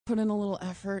put in a little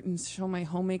effort and show my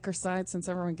homemaker side since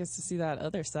everyone gets to see that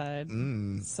other side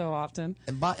so often.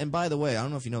 And by the way, I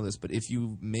don't know if you know this, but if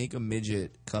you make a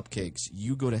midget cupcakes,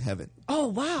 you go to heaven. Oh,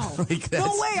 wow. Like, no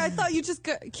way. I thought you just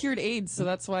cured AIDS, so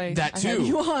that's why that too. I had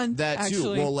you on. That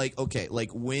actually. too. Well, like, okay,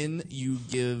 like when you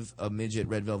give a midget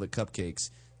red velvet cupcakes,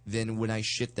 then when I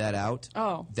shit that out,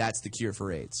 that's the cure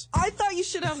for AIDS. I thought you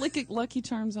should have Lucky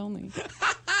Charms only.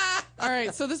 All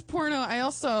right, so this porno, I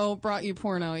also brought you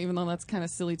porno, even though that's kind of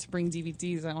silly to bring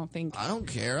DVDs, I don't think. I don't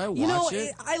care. I watch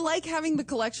it. I like having the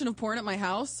collection of porn at my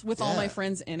house with all my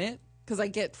friends in it, because I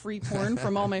get free porn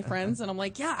from all my friends, and I'm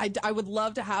like, yeah, I would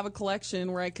love to have a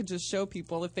collection where I could just show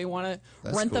people if they want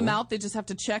to rent them out. They just have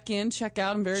to check in, check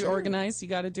out. I'm very organized. You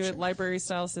got to do it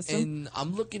library-style system. And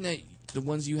I'm looking at the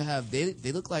ones you have, they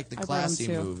look like the classy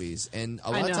movies. And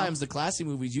a lot of times the classy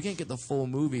movies, you can't get the full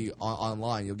movie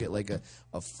online. You'll get like a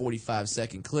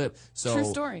 45-second clip. So, true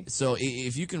story. So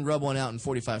if you can rub one out in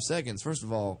 45 seconds, first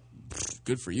of all,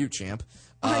 good for you, champ.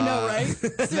 I know, right?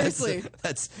 Seriously.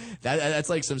 That's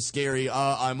like some scary,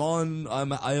 I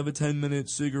have a 10-minute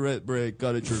cigarette break,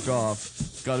 gotta jerk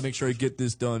off. Gotta make sure I get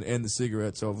this done and the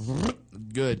cigarette. So,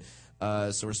 good.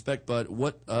 So respect, but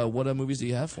what movies do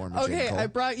you have for me? Okay, I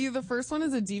brought you the first one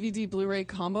is a DVD Blu-ray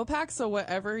combo pack. So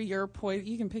whatever your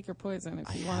you can pick your poison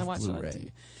if you want to watch Blu-ray.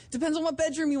 it. Depends on what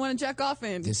bedroom you want to jack off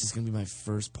in. This is gonna be my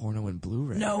first porno in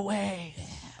Blu-ray. No way.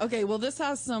 Yeah. Okay, well this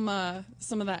has some of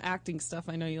that acting stuff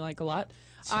I know you like a lot.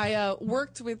 I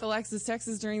worked with Alexis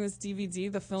Texas during this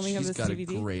DVD, the filming of this DVD. She's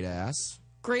got a great ass.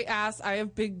 Great ass. I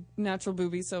have big natural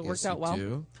boobies, so it worked out well.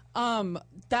 Do.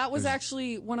 That was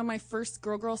actually one of my first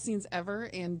girl scenes ever,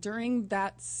 and during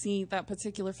that scene, that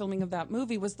particular filming of that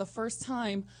movie was the first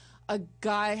time a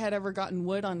guy had ever gotten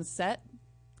wood on set.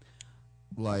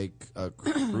 Like a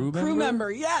crew member? Crew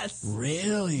member, yes.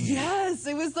 Really? Yes.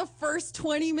 It was the first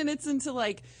 20 minutes into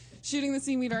like shooting the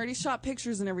scene. We'd already shot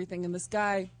pictures and everything, and this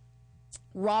guy,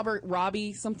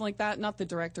 Robbie, something like that, not the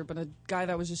director, but a guy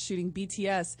that was just shooting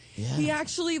BTS. Yeah. He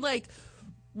actually like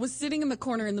was sitting in the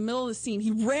corner in the middle of the scene.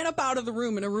 He ran up out of the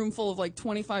room in a room full of like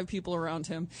 25 people around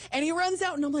him. And he runs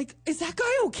out and I'm like, is that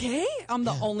guy okay? I'm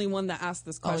the only one that asked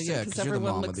this question. Oh yeah, because you're the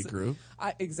mom of the group.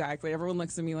 Exactly. Everyone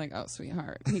looks at me like, oh,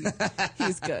 sweetheart.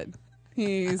 He's good.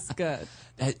 He's good.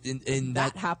 And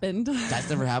that happened. That's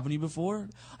never happened to you before?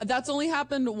 That's only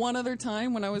happened one other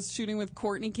time when I was shooting with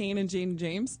Courtney Kane and Jane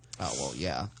James. Oh, well,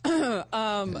 yeah.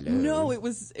 No, it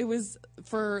was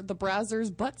for the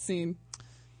Brazzers butt scene.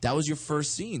 That was your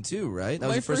first scene too, right? That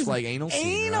was your first like anal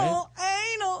scene, right?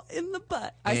 Anal in the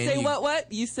butt. I say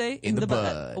what? You say in the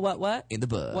butt. What? In the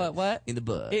butt. What? In the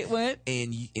butt. It went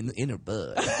and in the inner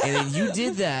butt. And then you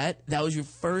did that. That was your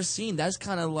first scene. That's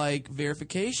kind of like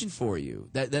verification for you.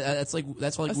 That's like when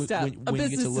you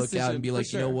get to look out and be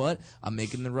like, you know what? I'm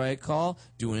making the right call.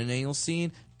 Doing an anal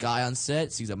scene. Guy on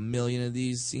set sees 1 million of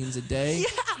these scenes a day.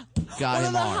 Yeah. Got One him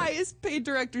of the on. highest paid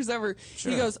directors ever.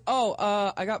 Sure. He goes,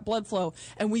 I got blood flow.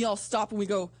 And we all stop and we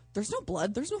go, there's no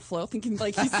blood, there's no flow, thinking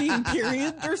like he's seeing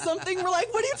period or something. We're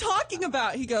like, what are you talking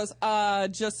about? He goes,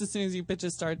 just as soon as you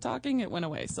bitches started talking, it went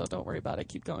away. So don't worry about it.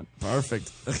 Keep going.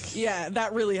 Perfect. Yeah,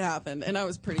 that really happened. And I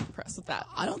was pretty impressed with that.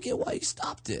 I don't get why you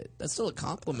stopped it. That's still a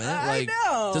compliment. I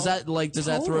know. Does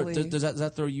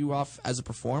that throw you off as a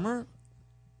performer?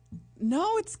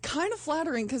 No, it's kind of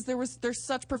flattering because there's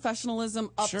such professionalism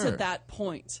up to that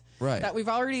point. Right. That we've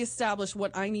already established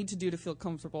what I need to do to feel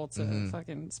comfortable to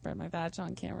fucking spread my badge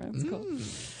on camera. It's cool.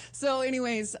 So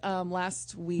anyways,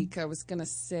 last week I was going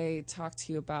to talk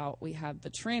to you about, we had the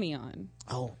tranny on.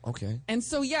 Oh, okay. And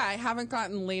so, yeah, I haven't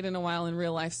gotten laid in a while in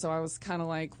real life, so I was kind of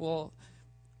like, well,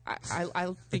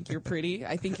 I think you're pretty.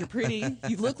 I think you're pretty.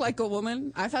 You look like a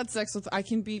woman. I've had sex I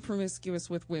can be promiscuous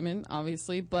with women,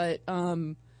 obviously, but,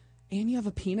 and you have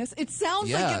a penis? It sounds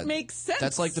like it makes sense.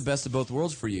 That's like the best of both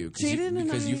worlds for you.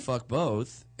 Because you fuck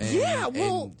both. And,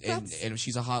 and if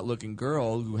she's a hot-looking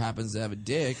girl who happens to have a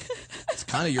dick, it's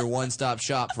kind of your one-stop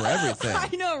shop for everything.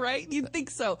 I know, right? You'd think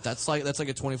so. That's like a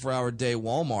 24-hour day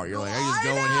Walmart. You're like, I just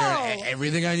go in here,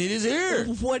 everything I need is here.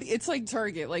 It's like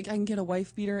Target. Like, I can get a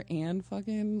wife beater and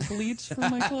fucking bleach for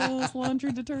my clothes,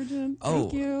 laundry detergent.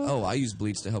 Thank you. Oh, I use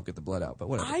bleach to help get the blood out, but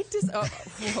whatever.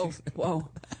 Whoa.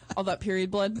 All that period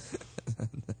blood.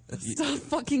 Stop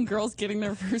fucking girls getting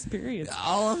their first period.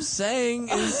 All I'm saying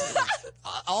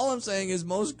is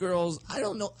most girls, I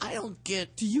don't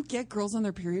get. Do you get girls on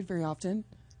their period very often?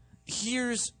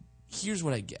 Here's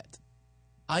what I get.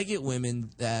 I get women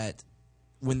that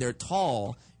when they're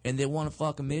tall and they want to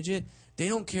fuck a midget, they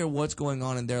don't care what's going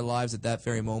on in their lives at that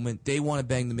very moment. They want to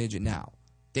bang the midget now.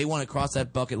 They want to cross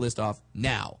that bucket list off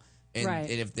now. And, right.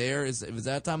 and if it's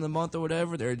that time of the month or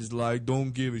whatever, they're just like,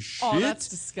 don't give a shit. Oh, that's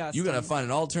disgusting. You gotta find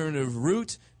an alternative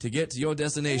route to get to your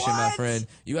destination, my friend.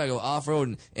 You gotta go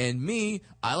off-road. And me,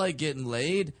 I like getting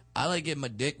laid. I like getting my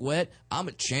dick wet. I'm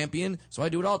a champion, so I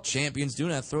do what all champions do,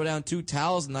 and I throw down 2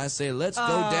 towels, and I say, let's go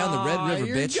down the Red River,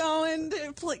 bitch. You're going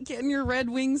to getting your Red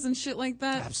Wings and shit like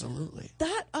that? Absolutely.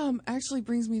 That actually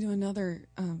brings me to another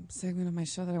segment of my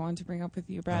show that I wanted to bring up with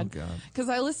you, Brad. Oh, God. Because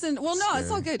I listened... Well, no, it's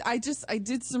all good. I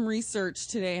did some research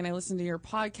today, and I listened to your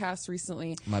podcast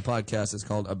recently. My podcast is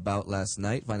called About Last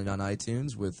Night. Find it on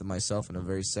iTunes with myself and a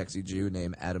very sexy Jew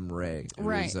named Adam Ray, who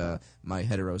is my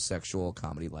heterosexual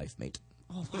comedy life mate.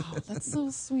 Oh, wow. That's so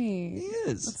sweet. He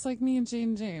is. That's like me and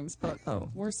Jane James, but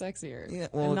we're sexier. Yeah,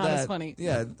 well, and not as funny.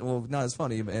 Yeah, well, not as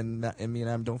funny, and me and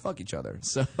Adam don't fuck each other.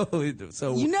 So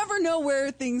you never know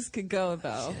where things could go,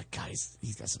 though. Yeah, guys,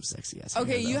 he's got some sexy ass.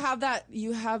 Okay, you have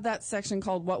that section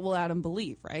called "What Will Adam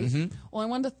Believe," right? Mm-hmm. Well, I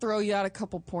wanted to throw you out a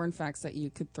couple porn facts that you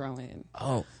could throw in.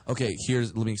 Oh, okay.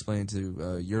 Let me explain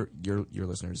to your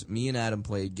listeners. Me and Adam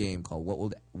play a game called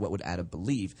 "What Would Adam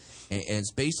Believe," and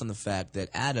it's based on the fact that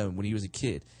Adam, when he was a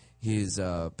kid, his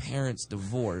parents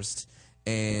divorced,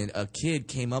 and a kid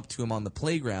came up to him on the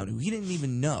playground who he didn't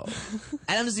even know.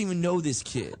 Adam doesn't even know this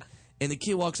kid. And the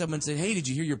kid walks up and said, hey, did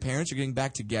you hear your parents are getting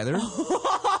back together?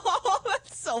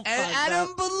 That's so funny. And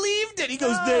Adam believed it. He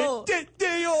goes, they are?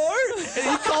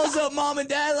 And he calls up mom and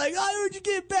dad like, I heard you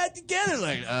get back together.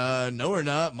 Like, no, we're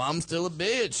not. Mom's still a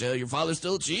bitch. Your father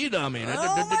still cheated on me.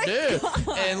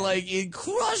 And like, it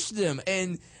crushed him.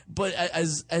 But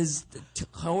as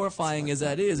horrifying as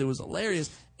that is, it was hilarious.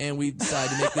 And we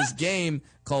decided to make this game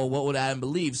called What Would Adam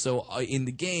Believe? So in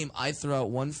the game, I throw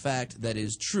out one fact that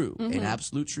is true, an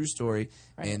absolute true story,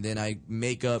 and then I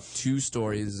make up 2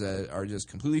 stories that are just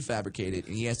completely fabricated,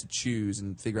 and he has to choose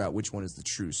and figure out which one is the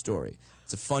true story.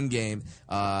 It's a fun game.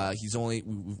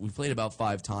 We played about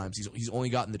 5 times. He's only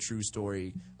gotten the true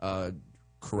story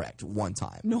correct 1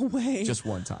 time. No way. Just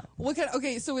 1 time.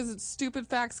 Okay, so is it stupid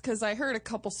facts? Because I heard a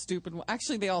couple stupid ones.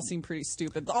 Actually, they all seem pretty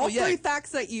stupid. All 3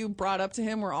 facts that you brought up to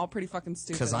him were all pretty fucking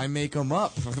stupid. Because I make them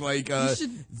up. Like,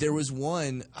 there was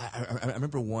one, I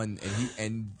remember one,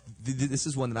 and this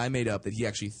is one that I made up that he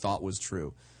actually thought was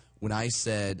true. When I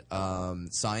said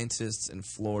scientists in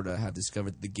Florida have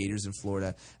discovered that the gators in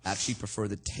Florida actually prefer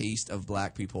the taste of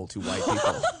black people to white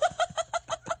people.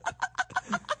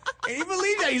 And he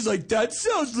believed that. He's like, that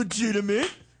sounds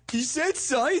legitimate. He said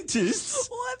scientists.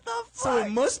 What the fuck? So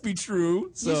it must be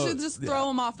true. So, you should just throw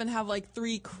him off and have like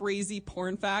 3 crazy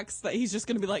porn facts that he's just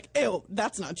going to be like, ew,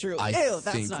 that's not true. I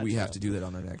think we have to do that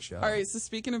on our next show. All right, so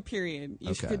speaking of period,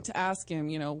 you should ask him,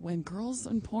 when girls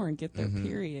in porn get their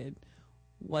period,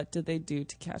 what do they do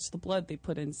to catch the blood? They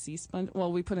put in sea sponge.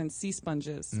 Well, we put in sea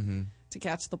sponges to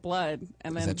catch the blood,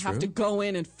 and then have to go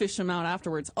in and fish them out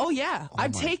afterwards. Oh yeah,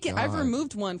 I've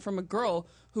removed one from a girl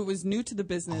who was new to the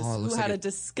business, who had a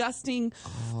disgusting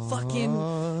fucking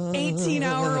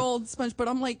 18-hour-old sponge. But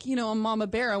I'm like, I'm Mama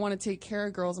Bear. I want to take care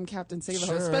of girls. I'm Captain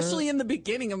Save-A-Ho. Especially in the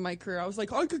beginning of my career, I was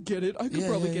like, I could get it. I could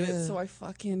probably get it. So I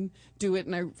fucking do it,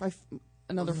 and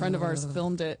another friend of ours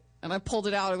filmed it. And I pulled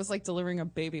it out. It was like delivering a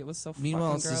baby. It was so fucking gross.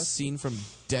 Meanwhile, it's a scene from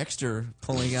Dexter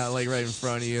pulling out like right in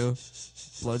front of you.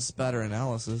 Blood spatter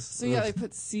analysis. So yeah, they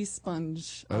put sea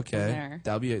sponge up in there.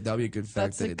 That'll be a good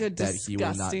fact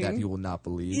that he will not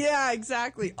believe. Yeah,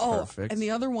 exactly. Oh, perfect. And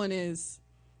the other one is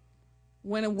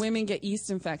when women get yeast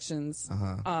infections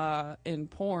in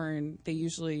porn,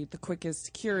 the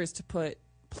quickest cure is to put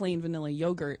plain vanilla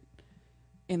yogurt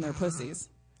in their pussies.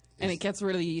 And it gets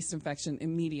rid of the yeast infection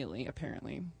immediately,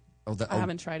 apparently. I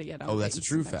haven't tried it yet. That's a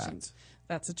true fact.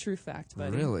 That's a true fact,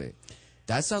 buddy. Really?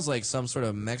 That sounds like some sort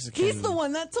of Mexican... He's the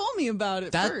one that told me about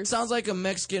it That sounds like a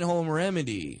Mexican home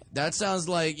remedy. That sounds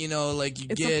like,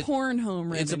 It's a porn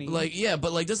home remedy.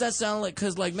 But does that sound like...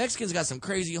 Because, Mexicans got some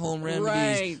crazy home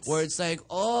remedies where it's like,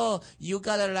 oh, you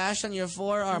got a rash on your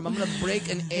forearm. I'm going to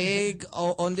break an egg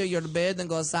under your bed and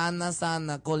go, sana,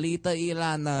 sana, colita y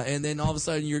rana. And then all of a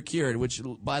sudden you're cured, which,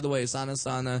 by the way, sana,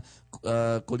 sana,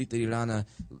 colita y rana,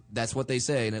 that's what they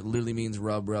say, and it literally means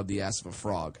rub the ass of a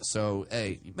frog. So,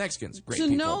 hey, Mexicans, great people.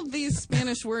 To know these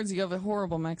Spanish words, you have a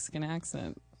horrible Mexican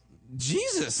accent.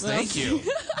 Jesus, thank you.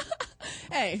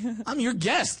 Hey. I'm your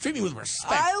guest. Treat me with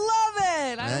respect. I love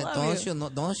it. I love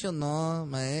it. Don't you know,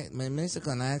 my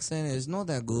Mexican accent is not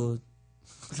that good.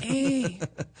 Hey,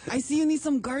 I see you need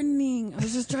some gardening. I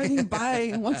was just driving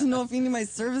by. I want to know if you need my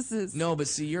services. No, but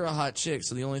see, you're a hot chick,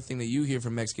 so the only thing that you hear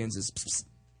from Mexicans is pss,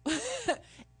 pss.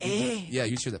 Hey. Yeah,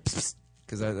 you hear that pss, pss.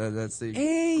 because that's the.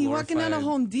 Hey, you walking down a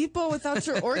Home Depot without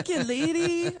your orchid,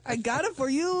 lady? I got it for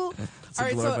you. It's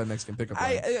a glorified Mexican pickup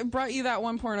line. I brought you that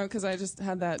one porno because I just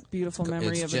had that beautiful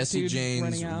memory of Jesse a dude Jane's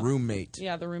running out. roommate.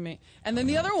 Yeah, the roommate. And then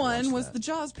the other one was the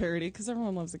Jaws parody because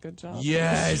everyone loves a good Jaws.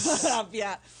 Yes.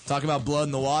 Yeah. Talk about blood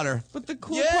in the water. But the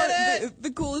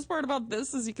coolest part about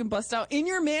this is you can bust out in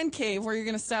your man cave where you're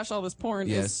gonna stash all this porn.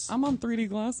 Yes. I'm on 3D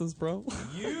glasses, bro.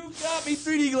 You got me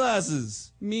 3D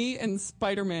glasses. Me and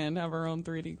Spider-Man have our own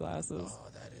 3D glasses. Oh,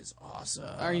 that is awesome.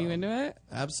 Are you into it?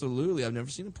 Absolutely. I've never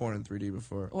seen a porn in 3D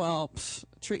before. Well,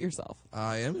 treat yourself.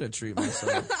 I am going to treat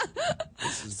myself.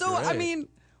 This is so, great. I mean,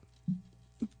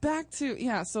 back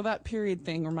to, so that period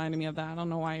thing reminded me of that. I don't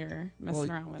know why you're messing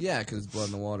around with it. Yeah, because it's blood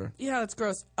in the water. Yeah, that's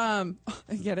gross. I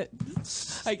get it.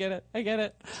 I get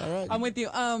it. All right. I'm with you.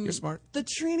 You're smart. The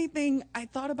tranny thing, I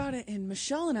thought about it, and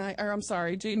Michelle and I,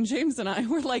 Jaden James and I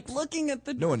were like looking at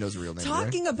the. No one knows her real name.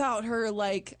 Talking about her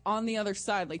like on the other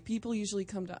side. Like people usually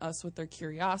come to us with their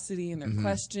curiosity and their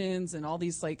questions and all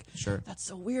these like. Sure. That's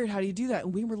so weird. How do you do that?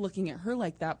 And we were looking at her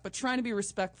like that, but trying to be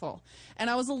respectful. And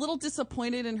I was a little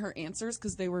disappointed in her answers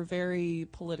because they were very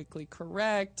politically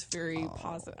correct, very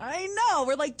positive. I know.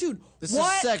 We're like, dude, this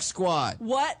is Sex Squad.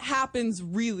 What happens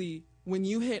really when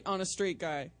you hit on a straight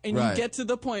guy and you get to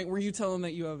the point where you tell him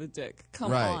that you have a dick?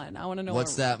 Come on. I want to know.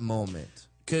 What's that moment?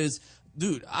 Because,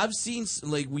 dude, I've seen,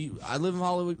 like, I live in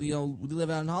Hollywood, we live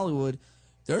out in Hollywood.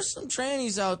 There's some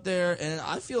trannies out there, and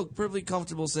I feel perfectly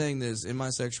comfortable saying this in my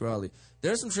sexuality.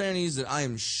 There's some trannies that I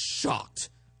am shocked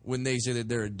when they say that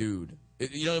they're a dude.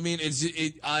 You know what I mean?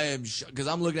 I am because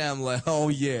I'm looking at them like, oh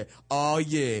yeah,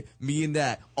 me and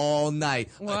that all night.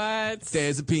 What?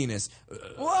 There's a penis.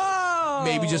 Whoa!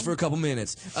 Maybe just for a couple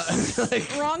minutes.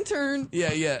 Wrong turn. Yeah,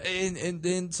 and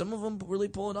then some of them really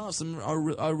pull it off. Some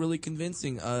are really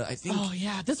convincing. I think. Oh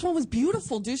yeah, this one was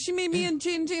beautiful, dude. She made me and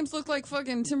Jaden James look like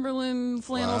fucking Timberland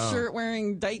flannel shirt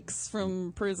wearing dykes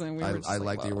from prison. I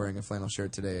like that you're wearing a flannel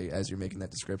shirt today as you're making that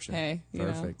description. Hey,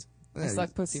 perfect. I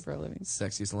suck pussy for a living.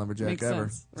 Sexiest lumberjack Makes ever.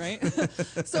 Sense,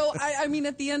 right? So, I mean,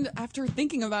 at the end, after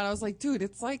thinking about it, I was like, dude,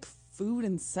 it's like food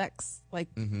and sex. Like,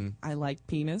 I like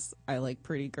penis. I like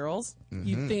pretty girls.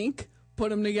 You think, put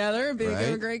them together, it'd be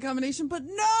a great combination. But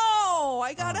no!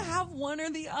 I gotta have one or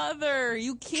the other.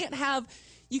 You can't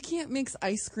mix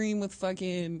ice cream with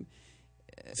fucking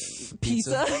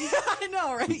pizza. I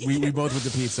know, right? We both went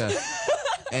to pizza.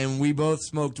 And we both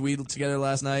smoked weed together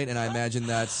last night, and I imagine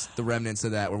that's the remnants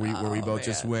of that, where we both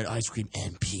just went ice cream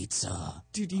and pizza.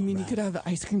 Dude, you mean you could have the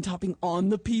ice cream topping on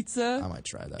the pizza? I might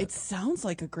try that. It sounds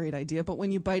like a great idea, but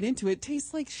when you bite into it, it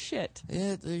tastes like shit.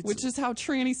 Which is how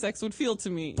tranny sex would feel to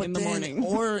me in the morning.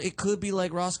 Or it could be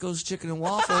like Roscoe's Chicken and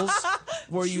Waffles,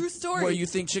 where you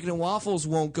think chicken and waffles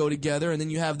won't go together, and then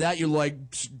you have that, you're like,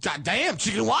 God damn,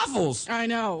 chicken and waffles. I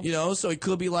know. So it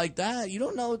could be like that. You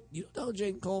don't know,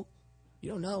 Jaden Cole. You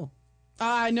don't know.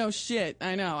 I know shit.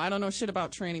 I know. I don't know shit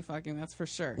about tranny fucking, that's for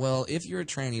sure. Well, if you're a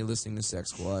tranny listening to Sex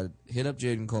Squad, hit up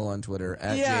Jaden Cole on Twitter,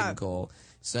 Jaden Cole.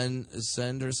 Send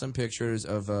her some pictures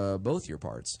of both your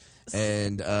parts.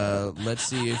 And let's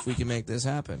see if we can make this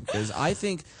happen.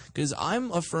 Because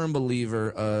I'm a firm believer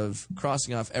of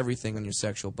crossing off everything on your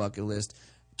sexual bucket list.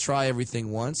 Try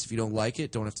everything once. If you don't like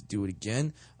it, don't have to do it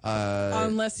again.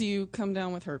 Unless you come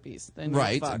down with herpes, then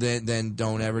then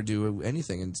don't ever do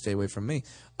anything and stay away from me.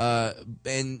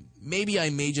 And maybe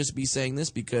I may just be saying this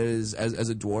because as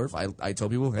a dwarf, I tell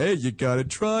people, hey, you gotta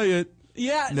try it.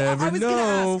 Yeah, never I was know.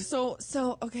 Gonna ask,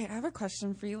 so okay, I have a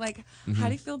question for you. Like, how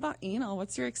do you feel about anal?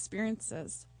 What's your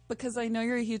experiences? Because I know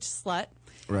you're a huge slut.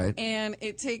 Right. And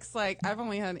it takes I've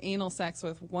only had anal sex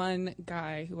with one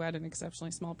guy who had an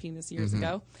exceptionally small penis years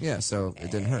ago. Yeah, so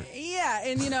it didn't hurt. Yeah,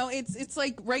 and it's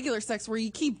like regular sex where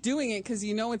you keep doing it because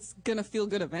you know it's gonna feel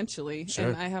good eventually. Sure.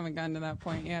 And I haven't gotten to that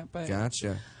point yet, but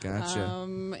Gotcha.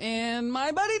 And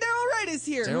my buddy Daryl Wright is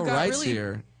here. Daryl Wright's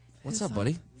here. What's up,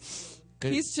 buddy?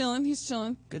 Good. He's chilling.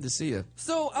 Good to see you.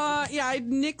 So, I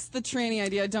nixed the tranny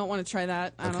idea. I don't want to try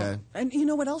that. And you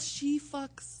know what else?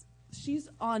 She's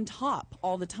on top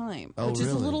all the time, which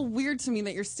is a little weird to me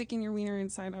that you're sticking your wiener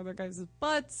inside other guys'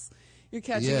 butts. You're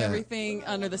catching everything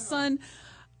under the sun.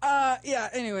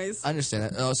 Anyways. I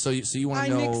understand that. So you want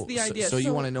to know? Nixed the idea. So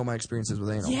you want to know my experiences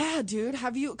with anal? Yeah, dude.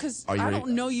 Have you? Because I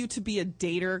don't know you to be a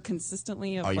dater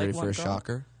consistently. Are you ready for a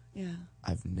shocker? Yeah.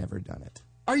 I've never done it.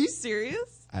 Are you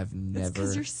serious? I've never. It's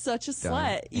because you're such a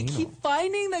slut. You anal. keep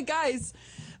finding the guys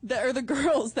that are the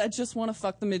girls that just want to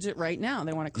fuck the midget right now.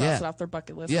 They want to cross it off their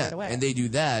bucket list right away. And they do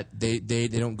that. They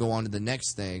don't go on to the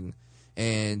next thing.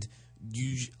 And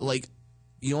you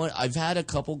know what? I've had a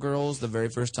couple girls the very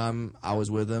first time I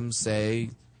was with them say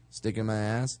stick in my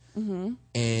ass. And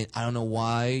I don't know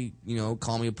why,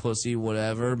 call me a pussy,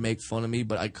 whatever, make fun of me,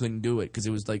 but I couldn't do it because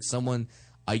it was like someone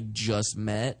I just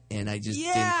met, and I just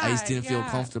didn't feel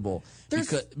comfortable.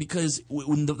 Because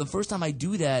when the first time I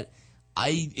do that,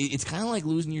 it's kind of like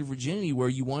losing your virginity, where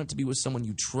you want it to be with someone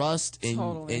you trust,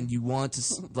 and you want to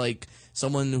like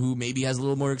someone who maybe has a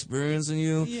little more experience than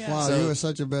you. Yeah. Wow, you are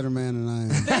such a better man than I am.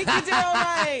 Thank you, Daryl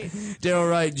Wright. Daryl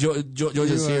Wright,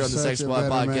 Georgia's here on the Sex Squad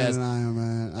podcast. Man than I am,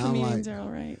 man. Comedian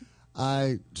Daryl Wright.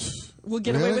 We'll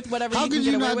get really? away with whatever. How you could can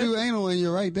you get not away do with? anal when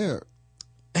you're right there?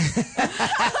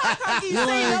 How can you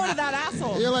say no to that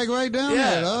asshole? You're like right down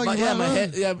there, dog. My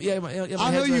head. I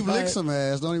know you've licked some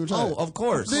ass. Don't even try. Oh, of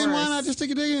course. Then why not just stick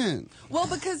your dick in? Well,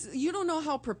 because you don't know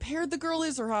how prepared the girl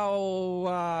is or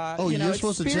how you're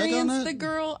supposed to check on that? The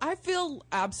girl. I feel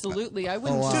absolutely. I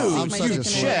wouldn't I'm stick my dick in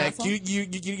check. her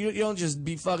You don't just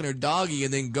be fucking her doggy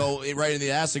and then go right in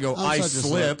the ass and go, I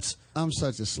slipped. I'm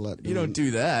such a slut. Dude. You don't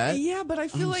do that. Yeah, but I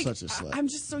feel like such a slut. I'm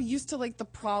just so used to like the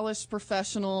polished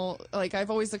professional. Like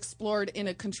I've always explored in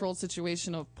a controlled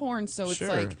situation of porn, so it's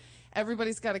like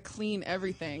everybody's got to clean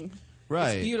everything.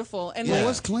 Right. It's beautiful. And well,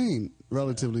 what's clean,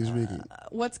 relatively speaking?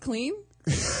 What's clean?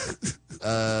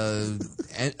 Not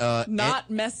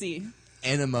messy.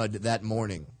 Enema that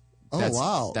morning.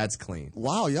 Wow, that's clean.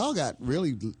 Wow, y'all got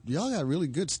really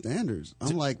good standards.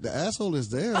 I'm like, the asshole is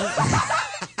there.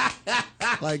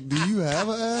 Like, do you have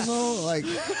an asshole? Like,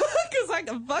 because I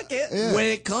can fuck it. Yeah. When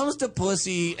it comes to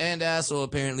pussy and asshole,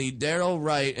 apparently Daryl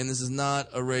Wright, and this is not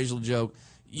a racial joke,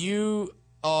 you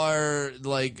are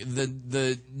like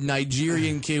the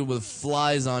Nigerian kid with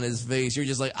flies on his face. You're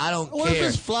just like, I don't care. If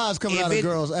there's flies coming out of a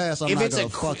girl's ass, I'm not gonna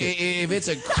fuck it. If it's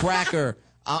a cracker,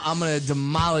 I'm gonna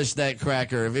demolish that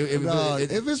cracker. If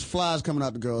it's flies coming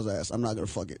out the girl's ass, I'm not gonna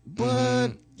fuck it.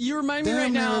 But you remind me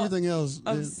right now everything else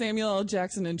of Samuel L.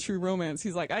 Jackson in True Romance.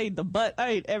 He's like, I eat the butt,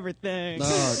 I eat everything.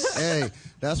 Hey,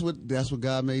 that's what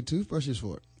God made toothbrushes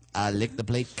for. I lick the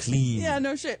plate clean. Yeah,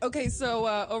 no shit. Okay, so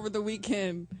over the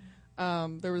weekend,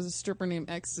 there was a stripper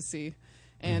named Ecstasy,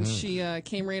 and she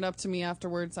came right up to me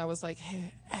afterwards. I was like,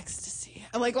 hey, Ecstasy.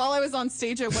 Like, while I was on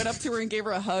stage, I went up to her and gave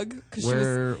her a hug.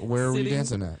 Where were we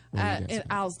dancing at? At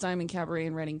Al's Diamond Cabaret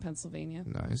in Reading, Pennsylvania.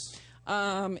 Nice.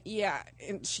 Yeah,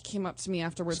 and she came up to me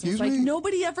afterwards Excuse and was me? like,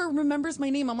 nobody ever remembers my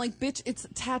name. I'm like, bitch, it's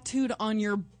tattooed on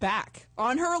your back.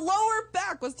 On her lower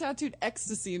back was tattooed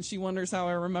Ecstasy, and she wonders how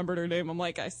I remembered her name. I'm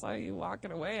like, I saw you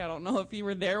walking away. I don't know if you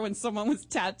were there when someone was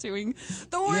tattooing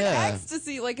the word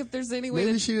ecstasy. Like, if there's any way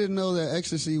Maybe she didn't know that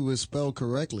ecstasy was spelled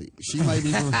correctly. She might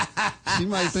be she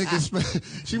might think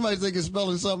it's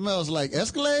spelling something else, like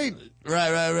Escalade.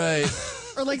 Right.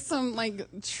 Or like some like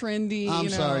trendy. I'm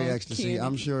sorry, Ecstasy. Candy.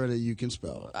 I'm sure that you can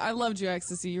spell it. I loved you,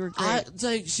 Ecstasy. You were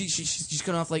great. She's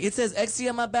going off like, it says Ecstasy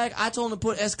on my back. I told him to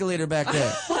put Escalator back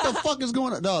there. What the fuck is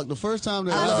going on, dog? The first time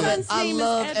that I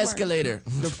love Escalator.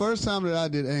 The first time that I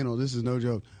did anal, this is no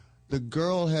joke. The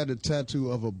girl had a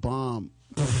tattoo of a bomb.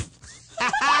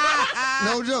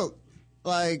 No joke.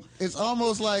 Like, it's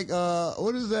almost like,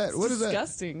 what is that? What is that?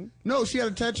 Disgusting. No, she had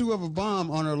a tattoo of a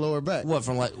bomb on her lower back. What,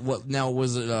 from like, what, now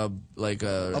was it like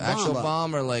a actual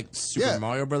bomb or like Super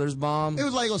Mario Brothers bomb? It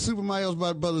was like a Super Mario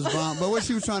Brothers bomb, but what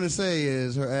she was trying to say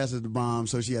is her ass is the bomb,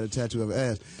 so she had a tattoo of her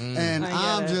ass. And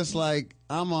I'm just like,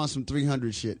 I'm on some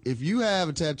 300 shit. If you have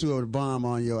a tattoo of the bomb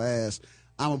on your ass,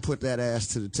 I'm going to put that ass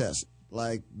to the test.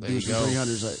 Like, there you go.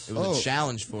 300s. Like, it was a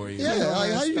challenge for you. Yeah,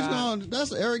 like, how you just going,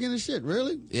 that's arrogant as shit,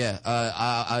 really? Yeah,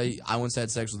 I once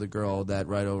had sex with a girl that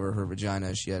right over her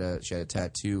vagina, she had a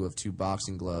tattoo of 2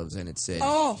 boxing gloves, and it said,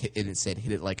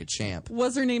 hit it like a champ.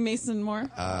 Was her name Mason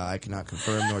Moore? I cannot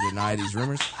confirm nor deny these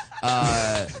rumors.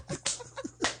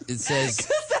 It says,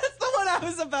 because that's the one I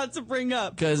was about to bring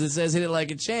up. Because it says hit it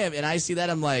like a champ, and I see that,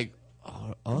 I'm like,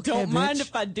 oh, okay, don't bitch. mind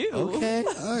if I do. Okay.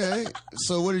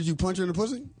 So what, did you punch her in the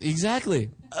pussy? Exactly.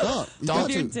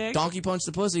 Donkey punched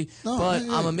the pussy, but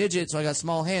I'm a midget, so I got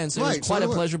small hands, so it was quite a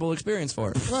pleasurable experience for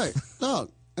her. Right.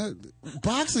 Dog.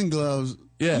 Boxing gloves.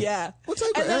 Yeah. What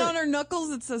type and of then on her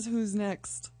knuckles it says, who's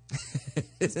next?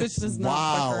 This bitch does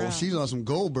not fuck around. She's on some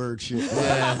Goldberg shit.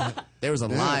 Yeah. There was a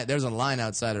line. There was a line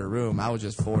outside her room. I was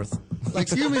just fourth. Like,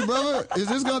 excuse me, brother. Is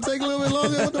this gonna take a little bit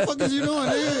longer? What the fuck is you doing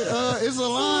here? It's a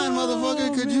line,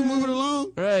 motherfucker. Could you move it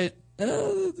along? Right.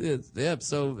 Yeah.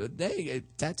 So hey,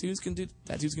 tattoos can do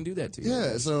that to you.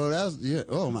 Yeah. So that's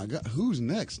Oh my God. Who's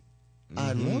next?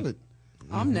 I love it.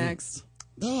 I'm next.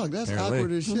 Dog, that's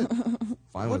awkward as shit.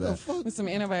 Fine what with the that. fuck? With some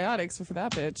antibiotics for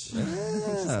that bitch.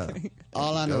 Yeah.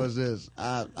 All I know is this.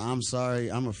 I'm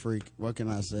sorry. I'm a freak. What can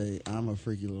I say? I'm a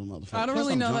freaky little motherfucker. I don't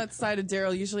really know that side of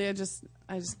Daryl. Usually I just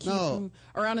keep him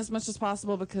around as much as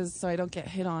possible so I don't get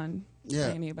hit on by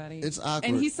anybody. It's awkward.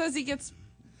 And he says he gets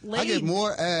I get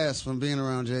more ass from being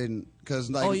around Jaden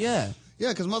because like. Oh yeah. Yeah,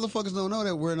 because motherfuckers don't know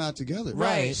that we're not together.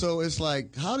 Right. So it's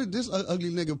like, how did this ugly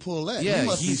nigga pull that? Yeah, he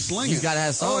must be slinging. He's got to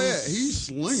have something. Oh, yeah, he's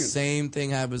slinging. Same thing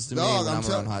happens to me when I'm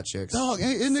around hot chicks. Dog,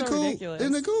 isn't it cool? Ridiculous.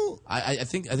 Isn't it cool? I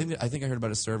think I heard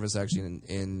about a service actually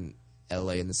in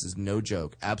LA, and this is no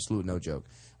joke, absolute no joke.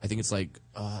 I think it's like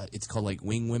it's called like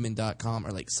wingwomen.com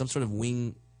or like some sort of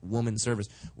wing woman service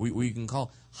where you can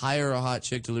hire a hot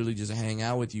chick to literally just hang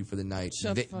out with you for the night.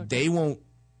 They won't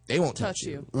touch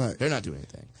you. Right. They're not doing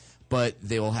anything. But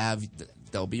they'll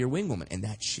be your wing woman, and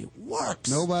that shit works.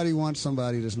 Nobody wants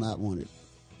somebody that's not wanted.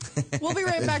 We'll be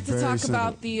right back to talk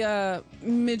about the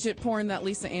midget porn that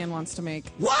Lisa Ann wants to make.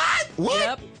 What?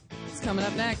 Yep. It's coming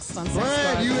up next on Sex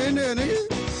Brad, Squad. you in there, nigga?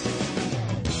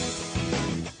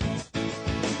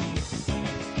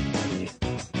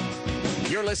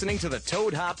 You're listening to the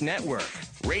Toad Hop Network,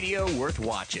 radio worth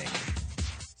watching.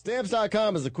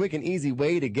 Stamps.com is a quick and easy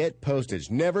way to get postage.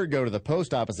 Never go to the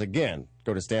post office again.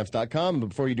 Go to Stamps.com, but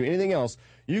before you do anything else,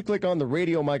 you click on the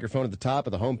radio microphone at the top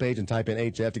of the homepage and type in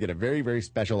HF to get a very, very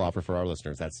special offer for our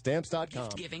listeners. That's Stamps.com.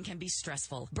 Gift giving can be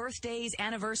stressful. Birthdays,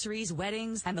 anniversaries,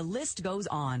 weddings, and the list goes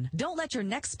on. Don't let your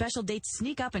next special date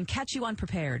sneak up and catch you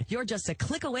unprepared. You're just a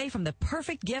click away from the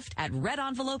perfect gift at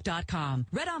RedEnvelope.com.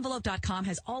 RedEnvelope.com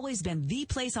has always been the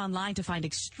place online to find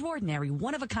extraordinary,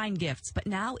 one-of-a-kind gifts, but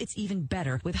now it's even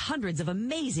better with hundreds of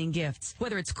amazing gifts.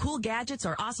 Whether it's cool gadgets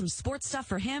or awesome sports stuff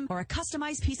for him or a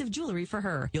customized piece of jewelry for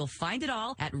her, you'll find it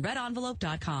all at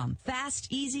RedEnvelope.com. Fast,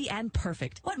 easy, and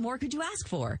perfect. What more could you ask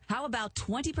for? How about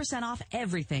 20% off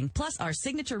everything, plus our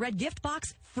signature red gift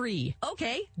box free?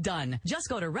 Okay, done. Just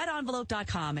go to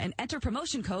RedEnvelope.com and enter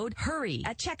promotion code HURRY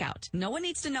at checkout. No one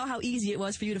needs to know how easy it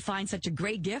was for you to find such a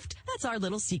great gift. That's our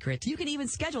little secret. You can even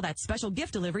schedule that special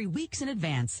gift delivery weeks in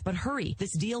advance. But hurry,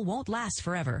 this deal won't last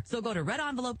forever. So go to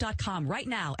RedEnvelope.com right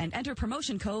now and enter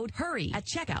promotion code HURRY at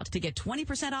checkout to get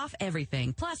 20% off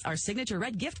everything, plus our signature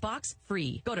red gift box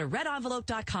free. Go to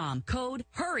RedEnvelope.com, code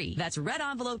HURRY. That's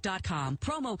RedEnvelope.com,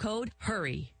 promo code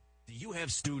HURRY. Do you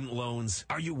have student loans?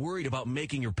 Are you worried about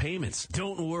making your payments?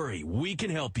 Don't worry, we can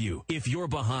help you. If you're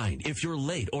behind, if you're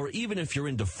late, or even if you're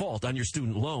in default on your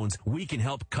student loans, we can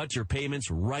help cut your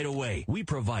payments right away. We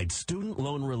provide student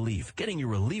loan relief, getting you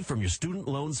relief from your student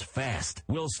loans fast.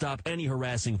 We'll stop any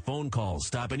harassing phone calls,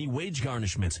 stop any wage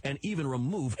garnishments, and even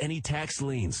remove any tax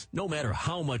liens. No matter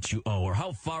how much you owe or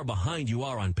how far behind you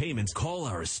are on payments, call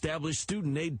our established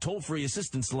student aid toll-free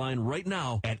assistance line right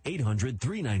now at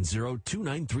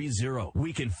 800-390-2930.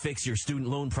 We can fix your student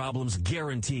loan problems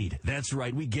guaranteed. That's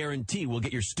right, we guarantee we'll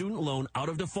get your student loan out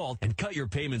of default and cut your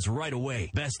payments right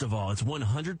away. Best of all, it's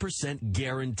 100%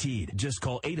 guaranteed. Just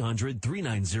call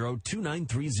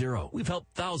 800-390-2930. We've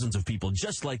helped thousands of people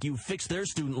just like you fix their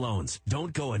student loans.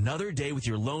 Don't go another day with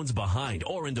your loans behind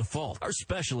or in default. Our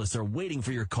specialists are waiting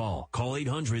for your call. Call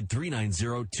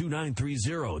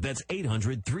 800-390-2930. That's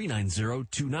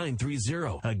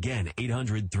 800-390-2930. Again,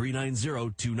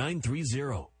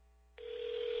 800-390-2930.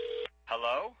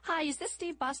 Hello? Hi, is this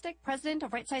Steve Bostic, president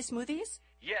of Right Size Smoothies?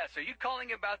 Yes, are you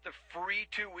calling about the free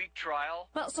 2-week trial?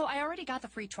 Well, so I already got the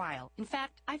free trial. In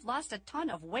fact, I've lost a ton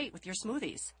of weight with your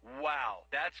smoothies. Wow,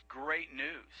 that's great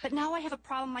news. But now I have a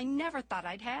problem I never thought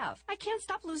I'd have. I can't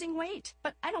stop losing weight,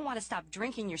 but I don't want to stop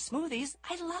drinking your smoothies.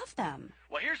 I love them.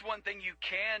 Well, here's one thing you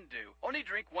can do. Only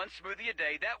drink one smoothie a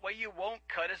day. That way you won't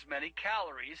cut as many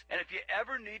calories. And if you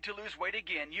ever need to lose weight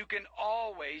again, you can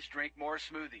always drink more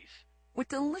smoothies. With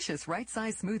delicious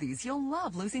right-size smoothies, you'll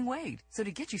love losing weight. So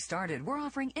to get you started, we're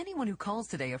offering anyone who calls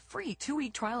today a free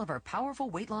 2-week trial of our powerful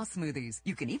weight loss smoothies.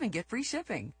 You can even get free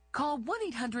shipping. Call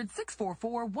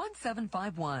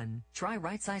 1-800-644-1751. Try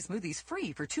right-size smoothies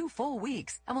free for 2 full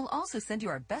weeks, and we'll also send you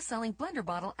our best-selling blender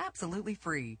bottle absolutely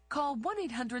free. Call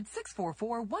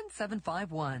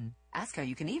 1-800-644-1751. Ask how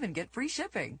you can even get free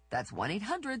shipping. That's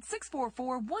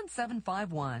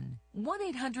 1-800-644-1751.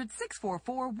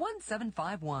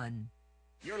 1-800-644-1751.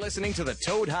 You're listening to the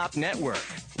Toad Hop Network,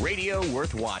 radio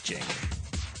worth watching.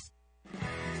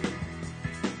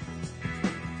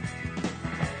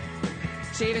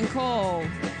 Jaden Cole.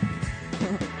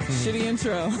 Shitty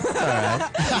intro. All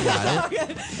right. Got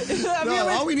it. No,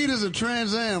 all we need is a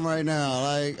Trans Am right now.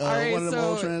 Like right, one of them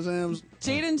old Trans Ams.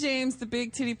 Jaden James, the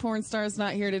big titty porn star, is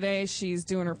not here today. She's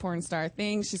doing her porn star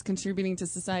thing. She's contributing to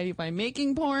society by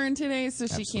making porn today, so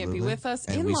she can't be with us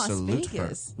in Las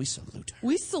Vegas. Her. We salute her.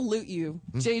 We salute you.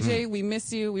 JJ, we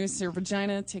miss you. We miss your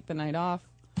vagina. Take the night off.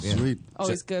 Yeah. Sweet.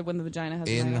 Always good when the vagina has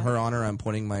in the night her off. honor, I'm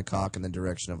pointing my cock in the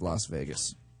direction of Las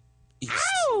Vegas. East.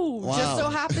 Ow! Wow. Just so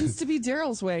happens to be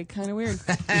Daryl's way. Kind of weird.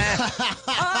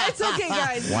 It's okay,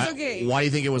 guys. It's okay. Why do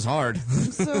you think it was hard?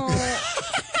 So...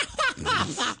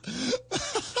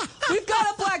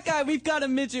 we've got a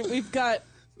midget. We've got.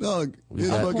 Dog, it's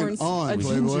fucking on,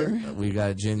 Playboy. We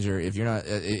got Ginger. If you're not,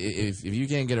 if you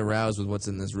can't get aroused with what's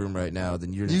in this room right now,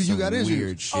 then you're you got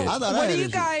weird shit. What are you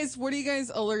guys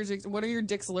allergic? What are your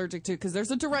dicks allergic to? Because there's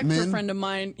a director friend of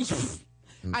mine.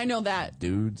 I know that.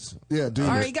 Dudes. Yeah, dudes.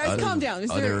 All right, guys, calm down.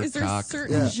 Is there a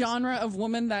certain genre of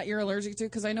woman that you're allergic to?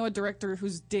 Because I know a director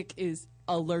whose dick is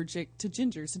allergic to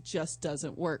gingers. It just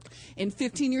doesn't work. In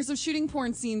 15 years of shooting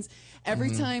porn scenes,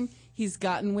 every time he's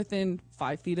gotten within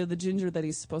 5 feet of the ginger that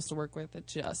he's supposed to work with, it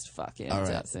just fucking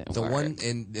doesn't work. The one,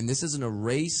 and this isn't a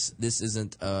race. This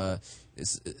isn't.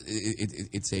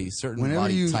 It's a certain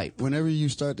body type. Whenever you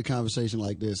start the conversation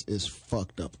like this, it's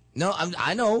fucked up. No,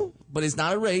 I know, but it's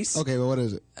not a race. Okay, well, what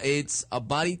is it? It's a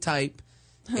body type,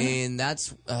 and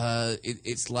that's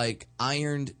it's like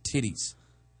ironed titties.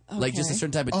 Okay. Like just a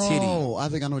certain type of titty. Oh, I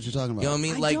think I know what you're talking about. You know what I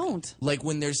mean? Like, don't. Like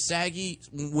when they're saggy,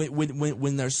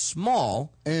 when they're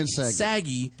small and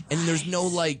saggy, and there's no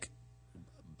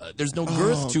there's no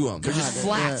girth to them. They're just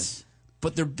flat,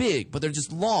 but they're big, but they're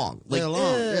just long. Like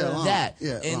long. That.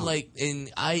 Yeah, and long. and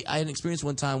I had an experience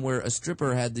one time where a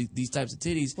stripper had these types of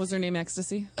titties. Was her name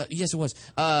Ecstasy? Yes, it was.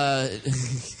 Her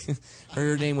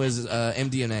name was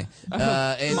MDNA.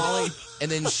 And Molly. And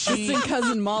then she Distant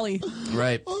cousin Molly.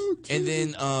 Right. Okay. And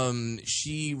then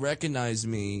she recognized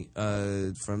me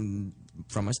from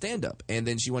my stand-up, and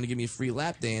then she wanted to give me a free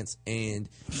lap dance, and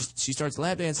she starts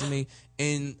lap dancing me,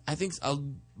 and I think a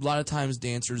lot of times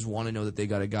dancers want to know that they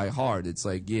got a guy hard. It's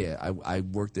like, yeah, I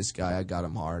worked this guy, I got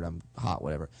him hard, I'm hot,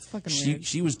 whatever. It's fucking weird.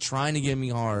 She was trying to get me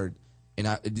hard, and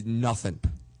I did nothing.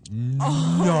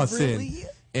 Oh, nothing. Really?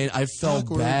 And I felt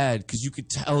bad because you could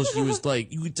tell she was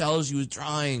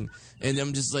trying, and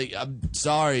I'm just like, I'm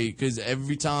sorry, because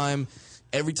every time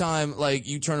like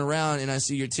you turn around and I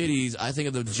see your titties, I think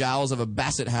of the jowls of a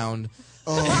basset hound.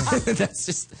 Oh. That's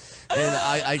just, and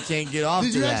I can't get off.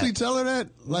 Did you actually tell her that?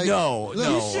 Like, no,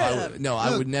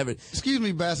 I would never. Excuse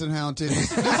me, basset hound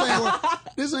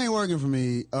titties. This ain't working for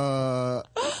me.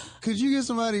 Could you get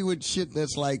somebody with shit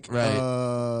that's like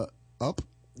up?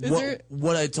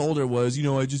 What I told her was,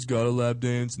 I just got a lap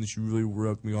dance and she really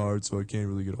rocked me hard, so I can't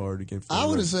really get hard again for I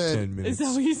would have said 10 minutes. Is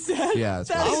that what you said? Yeah,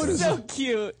 that is so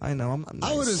cute. I know. I'm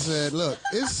nice. I would have said, look,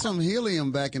 it's some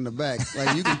helium back in the back.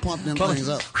 Like, you can pump them things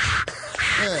up.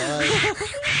 Yeah, like,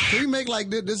 can you make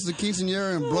like this is a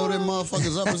quinceañera and blow them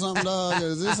motherfuckers up or something, dog?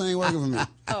 This ain't working for me.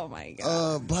 Oh, my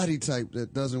God. Body type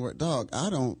that doesn't work. Dog, I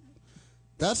don't.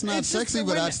 That's not sexy,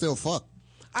 but I'd still fuck.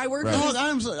 I work Dog,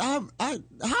 I'm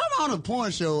on a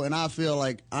porn show and I feel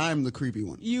like I'm the creepy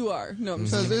one. You are. No, I'm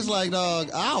because it's like, dog,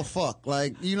 I'll fuck.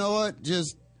 Like, you know what?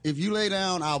 Just if you lay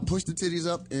down, I'll push the titties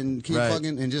up and keep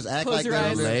fucking and just act Close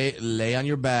like that. Lay on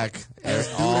your back.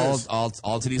 All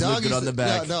titties look good on the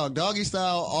back. Doggy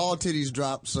style, all titties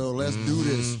drop. So let's do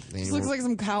this. This looks like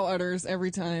some cow udders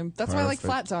every time. That's why I like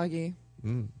flat doggy.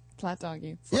 Flat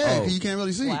doggy. Yeah, because you can't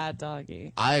really see. Flat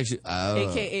doggy. I actually,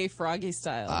 AKA froggy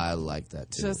style. I like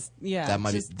that too. Just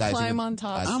climb on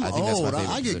top. I'm I think old. that's my favorite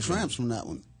I get position. cramps from that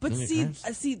one. But see,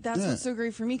 that's what's so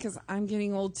great for me because I'm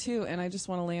getting old too, and I just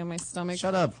want to lay on my stomach.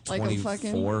 Shut up, like 24. a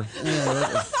fucking. Yeah,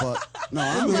 what the fuck? No,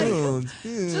 I'm like,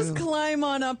 just climb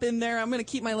on up in there. I'm gonna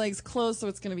keep my legs closed, so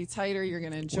it's gonna be tighter. You're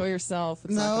gonna enjoy yourself.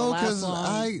 It's not gonna last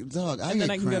long. And then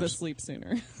I can go to sleep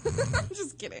sooner.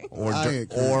 Just kidding. Or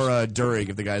Durig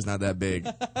if the guy's not that big.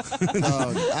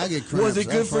 I get cramps. Was it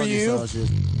good for you?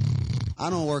 I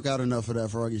don't work out enough for that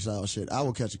froggy style shit. I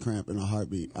will catch a cramp in a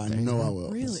heartbeat. I know I will.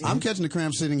 Really? I'm catching a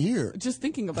cramp sitting here. Just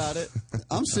thinking about it.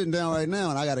 I'm sitting down right now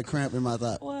and I got a cramp in my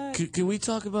thigh. What? Can we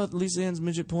talk about Lisa Ann's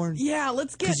midget porn? Yeah,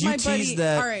 let's get my buddy. Because you teased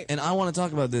that, all right. and I want to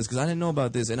talk about this because I didn't know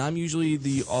about this, and I'm usually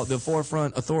the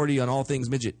forefront authority on all things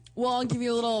midget. Well, I'll give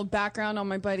you a little background on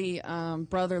my buddy.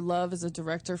 Brother Love is a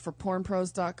director for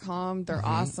PornPros.com. They're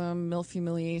awesome. MILF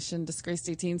Humiliation, Disgraced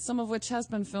 18, some of which has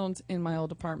been filmed in my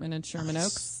old apartment in Sherman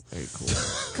Oaks. Very cool.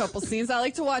 Couple scenes. I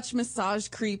like to watch Massage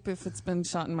Creep if it's been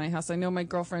shot in my house. I know my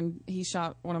girlfriend, he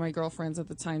shot one of my girlfriends at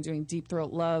the time doing Deep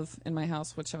Throat Love in my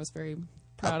house, which I was very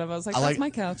proud of. I was like, that's my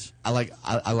couch. I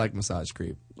like Massage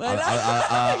Creep. I'm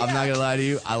not gonna lie to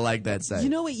you. I like that site. You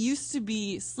know, it used to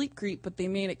be Sleep Creep, but they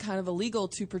made it kind of illegal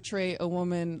to portray a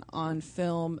woman on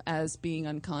film as being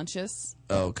unconscious.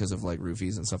 Oh, because of like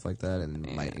roofies and stuff like that, and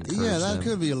might encourage that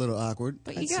could be a little awkward.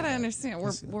 But you gotta understand,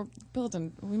 we're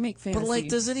building, we make fantasy. But like,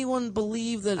 does anyone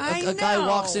believe that a guy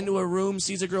walks into a room,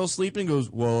 sees a girl sleeping, and goes,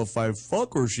 "Well, if I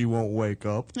fuck her, she won't wake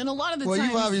up"? And a lot of the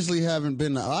times, you obviously haven't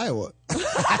been to Iowa.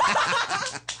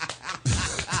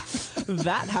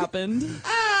 That happened.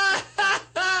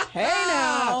 Hey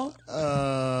now.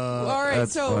 All right,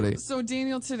 That's funny. So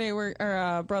Daniel today,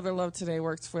 Brother Love today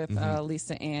works with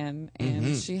Lisa Ann,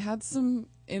 and she had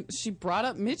she brought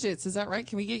up midgets. Is that right?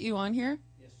 Can we get you on here?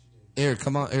 Here,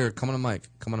 come on the mic.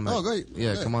 Come on the mic. Oh, great.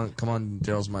 Yeah, Okay. come on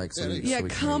Daryl's mic. So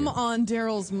Come on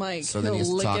Daryl's mic. So then he has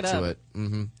to talk to it.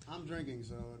 Mm-hmm. I'm drinking,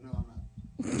 so no,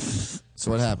 I'm not.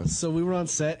 So what happened? So we were on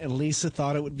set, and Lisa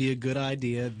thought it would be a good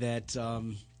idea that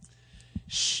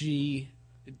she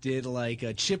did like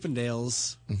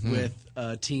Chippendales with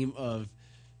a team of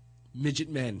midget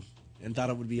men, and thought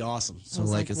it would be awesome. So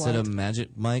like instead of Magic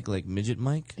Mike, like Midget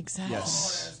Mike? Exactly.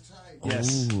 Yes.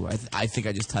 Yes. Ooh, I think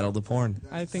I just titled the porn.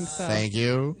 I think so. Thank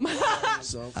you.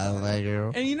 So I like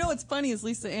you. And you know what's funny is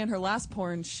Lisa Ann, her last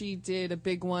porn, she did a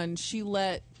big one. She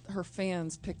let her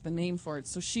fans pick the name for it,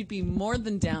 so she'd be more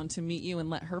than down to meet you and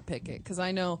let her pick it. Because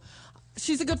I know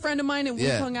she's a good friend of mine, and we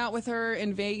hung out with her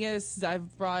in Vegas.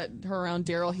 I've brought her around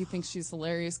Daryl. He thinks she's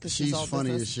hilarious because she's all funny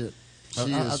business. as shit.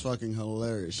 She is fucking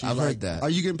hilarious. I've heard that.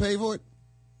 Are you getting paid for it?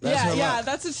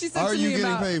 That's what she said to me. Are you getting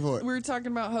about, paid for it? We were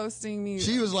talking about hosting me.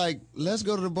 She was like, let's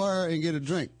go to the bar and get a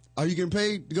drink. Are you getting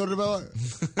paid to go to the bar?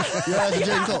 Your ass is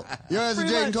Jaden Cole. Your ass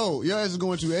is Jaden Cole. Your ass is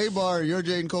going to a bar. You're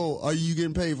Jaden Cole. Are you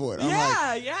getting paid for it?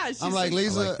 I'm like,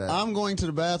 Lisa, I'm going to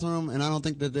the bathroom, and I don't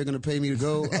think that they're going to pay me to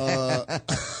go.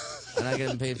 I'm not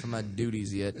getting paid for my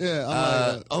duties yet.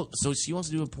 Yeah. So she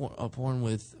wants to do a porn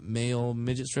with male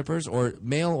midget strippers, or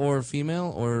male or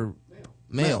female, or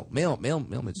male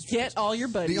midget strippers. Get all your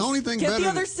buddies. The only thing Get better the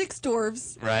other 6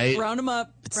 dwarves. Right. Round them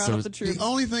up. Round up the troops. The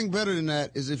only thing better than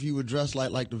that is if you would dress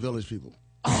like the village people.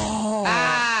 Oh.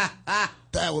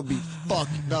 That would be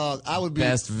fucking dog. I would be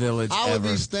best village I would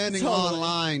ever. be standing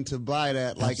online to buy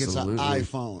that like Absolutely. it's an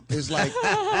iPhone. It's like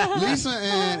Lisa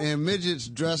Ann and midgets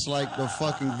dressed like the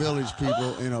fucking village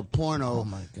people in a porno. Oh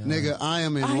my God. Nigga, I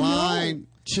am in line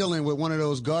chilling with one of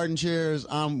those garden chairs.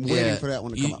 I'm waiting for that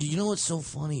one to come up. You know what's so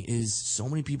funny is so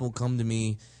many people come to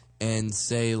me and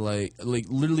say like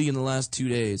literally in the last 2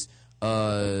 days,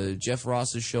 Jeff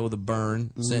Ross's show The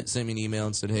Burn sent me an email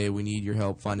and said, hey, we need your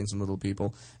help finding some little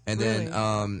people. And then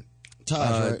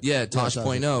Tosh, right?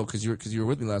 Tosh.0, because you were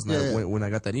with me last night when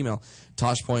I got that email.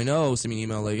 Tosh.0 sent me an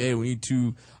email like, hey, we need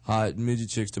 2 hot midget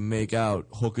chicks to make out.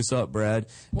 Hook us up, Brad.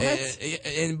 What?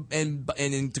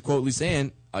 And to quote Lisa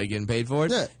Ann, are you getting paid for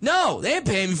it? Yeah. No, they ain't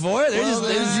paying me for it. They're just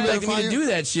expecting me to do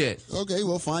that shit. Okay,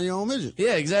 well, find your own midget.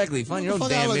 Yeah, exactly. Find your own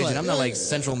damn midget. Like? I'm not like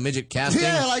Central Midget Casting.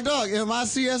 Yeah, like dog. Am I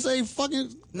CSA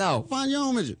fucking? No. Find your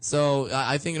own midget. So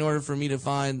I think in order for me to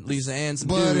find Lisa Ann some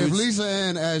But dudes, if Lisa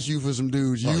Ann asked you for some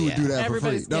dudes, you would do that for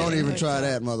free. Don't even try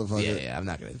that, motherfucker. Yeah, I'm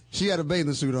not gonna. She had a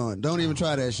bathing suit on. Don't even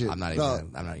try that shit. I'm not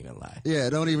even gonna lie. Yeah,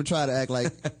 don't even try to act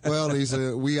like, well,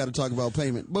 Lisa, we got to talk about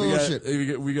payment. Bullshit.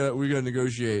 We got to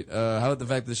negotiate. How about the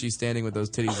fact that she's standing with those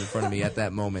titties in front of me at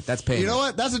that moment? That's payment. You know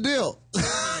what? That's a deal.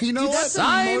 You know what? That's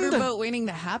a motorboat waiting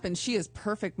to happen. She is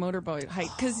perfect motorboat height.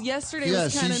 Because yesterday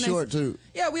was kind of nice. She's short too.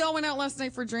 Yeah, we all went out last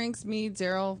night for drinks. Me,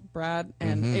 Daryl, Brad,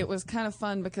 and it was kind of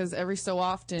fun because every so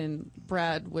often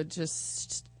Brad would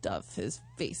just stuff his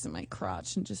face in my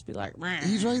crotch and just be like, "Meh."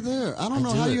 He's right there. I don't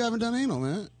know how you haven't done anal,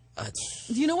 man.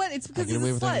 You know what? It's because he's a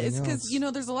slut. It's because,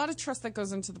 else. there's a lot of trust that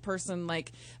goes into the person.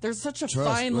 Like, there's such a Trust?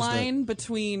 fine What's line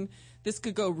between this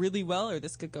could go really well or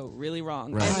this could go really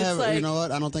wrong. Right. And it's like, you know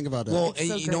what? I don't think about that. Well, and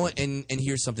so you know what? And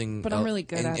here's something. But I'm really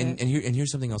good at it. And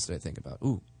here's something else that I think about.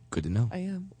 Ooh, good to know. I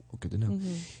am. Oh, good to know.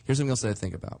 Here's something else that I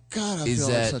think about. God, I is feel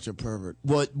that like such a pervert.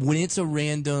 when it's a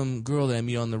random girl that I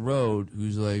meet on the road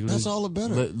who's like, That's all the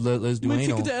better. Let's do Went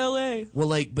anal. to L.A. Well,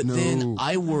 but No. then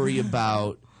I worry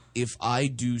about if I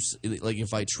do,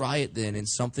 if I try it then and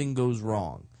something goes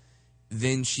wrong,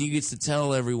 then she gets to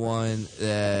tell everyone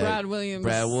that Brad Williams,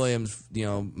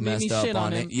 messed up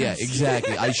on it. Yeah,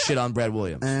 exactly. I shit on Brad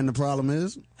Williams. And the problem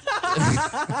is,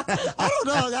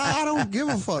 I don't give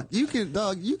a fuck. You can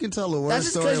tell the worst That's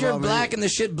just story because you're about black me. and the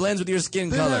shit blends with your skin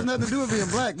This color. has nothing to do with being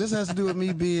black. This has to do with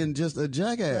me being just a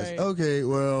jackass. Right. Okay,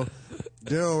 well,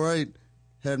 Daryl Wright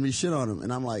had me shit on him,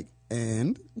 and I'm like,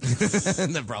 and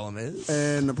The problem is,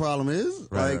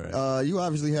 right. You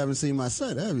obviously haven't seen my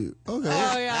set, have you? Okay.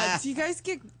 Oh, yeah. Do you guys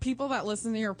get people that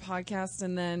listen to your podcast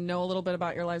and then know a little bit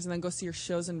about your lives and then go see your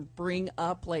shows and bring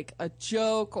up, like, a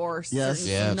joke or a certain Yeah, it's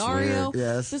scenario? weird.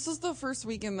 Yes. This was the first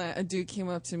weekend that a dude came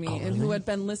up to me and who had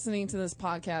been listening to this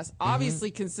podcast,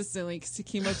 obviously consistently, because he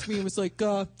came up to me and was like,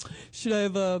 should I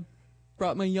have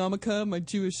brought my yarmulke, my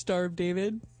Jewish Star of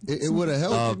David? It would have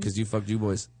helped. Oh, because you fucked Jew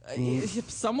boys.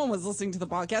 If someone was listening to the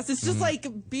podcast, it's just like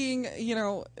being,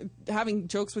 having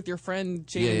jokes with your friend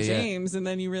James, and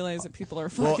then you realize that people are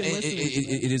fucking listening.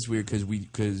 It is weird because we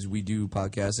do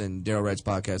podcasts, and Daryl Wright's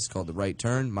podcast is called The Right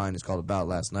Turn. Mine is called About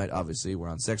Last Night. Obviously, we're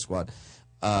on Sex Squad.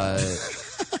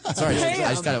 Sorry,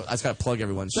 I just gotta plug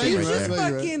everyone's shit right there. You just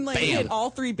fucking hit all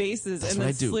 3 bases and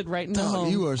then slid right into home.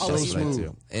 You are so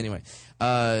smooth. Anyway,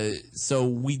 so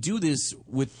we do this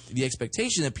with the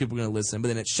expectation that people are going to listen, but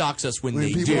then it shocks us when they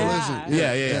people do. Listen.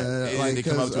 Yeah. Like, they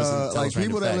come up to us and tell like us random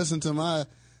people that facts. listen to my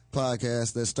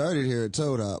podcast that started here at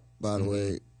Toad Hop, by the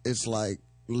way, it's like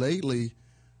lately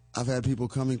I've had people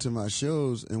coming to my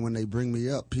shows, and when they bring me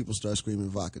up, people start screaming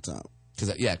Vodka Time. Cause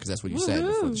that's what you said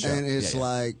before the show. And it's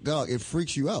like, dog, it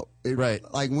freaks you out. Right.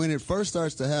 Like when it first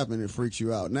starts to happen, it freaks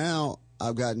you out. Now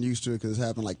I've gotten used to it because it's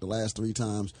happened like the last 3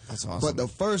 times. That's awesome. But the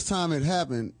first time it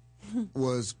happened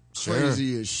was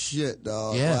crazy as shit,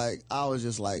 dog. Yeah. Like I was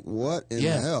just like, what in the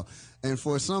hell? And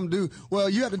for some dude, well,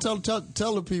 you have to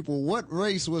tell the people what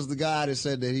race was the guy that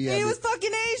said that he had. He was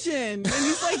fucking Asian, and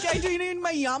he's like, "Do you need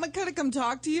my yarmulke to come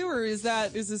talk to you, or is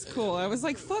this cool?" I was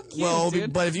like, "Fuck you, well,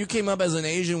 dude." but if you came up as an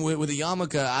Asian with a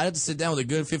yarmulke, I'd have to sit down with a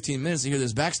good 15 minutes to hear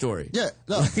this backstory. Yeah.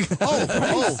 No. oh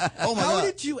my God. How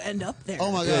did you end up there?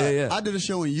 Oh my God. Yeah. I did a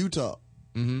show in Utah.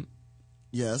 Mm-hmm.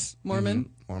 Yes. Mormon?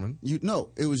 Mormon. No,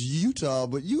 it was Utah,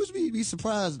 but you would be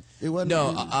surprised it wasn't.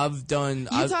 No, I've done.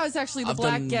 Utah is actually the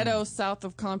black ghetto south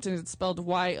of Compton. It's spelled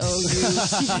Y-O-U-T-A-H.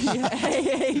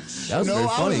 That was very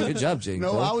funny. Good job, Jake.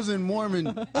 No, I was in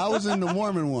Mormon. I was in the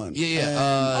Mormon one.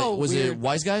 Yeah. Was weird. it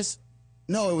Wise Guys?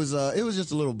 No, it was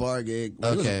just a little bar gig.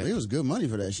 Okay. It was good money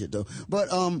for that shit though. But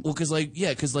well, because when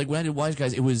I did Wise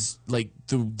Guys, it was like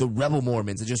the rebel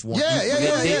Mormons that just want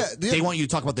they want you to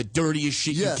talk about the dirtiest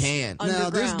shit you can. Now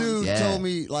this dude told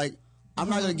me, like, I'm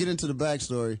not gonna get into the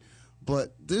backstory,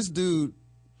 but this dude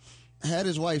had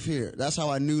his wife here. That's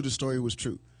how I knew the story was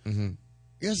true. Mm-hmm.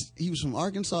 Yes, he was from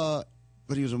Arkansas,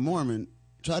 but he was a Mormon.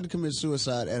 Tried to commit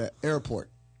suicide at an airport.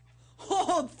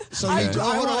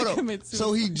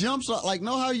 So he jumps off. Like,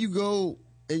 know how you go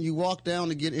and you walk down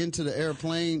to get into the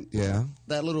airplane? Yeah.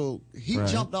 He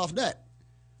jumped off that.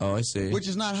 Oh, I see. Which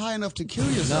is not high enough to kill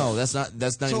yourself. No, that's not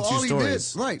even 2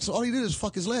 stories. So all he did is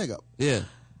fuck his leg up. Yeah.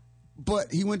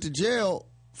 But he went to jail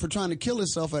for trying to kill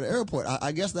himself at an airport.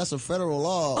 I guess that's a federal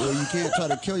law where you can't try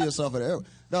to kill yourself at an airport.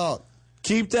 Dog.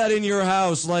 Keep that in your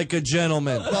house like a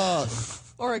gentleman. Dog.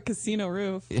 Or a casino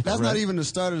roof. Yeah, that's not even the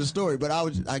start of the story, but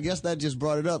I guess that just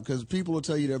brought it up because people will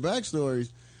tell you their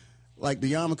backstories, like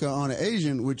the yarmulke on an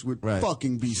Asian, which would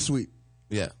fucking be sweet.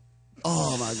 Yeah.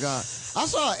 Oh my God. I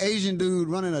saw an Asian dude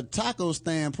running a taco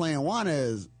stand playing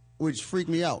Juanes, which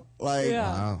freaked me out. Like,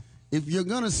 wow. If you're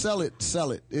gonna sell it, sell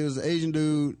it. It was an Asian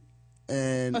dude,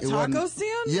 and a taco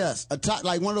stand? Yes,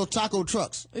 like one of those taco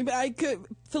trucks.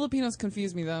 Filipinos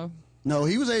confuse me though. No,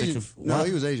 he was Asian.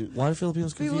 He was Asian. Why do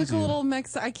Filipinos confuse you? They look a little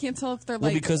Mexican. I can't tell if they're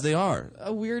well, because they are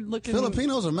a weird looking.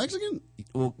 Filipinos are Mexican?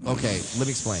 Well, okay. Let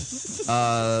me explain.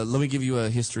 Let me give you a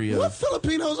history of what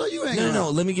Filipinos are you hanging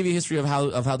No. Let me give you a history of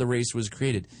how the race was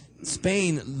created.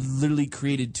 Spain literally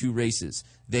created 2 races.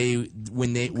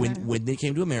 When they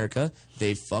came to America,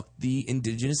 they fucked the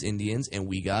indigenous Indians, and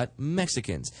we got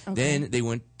Mexicans. Okay. Then they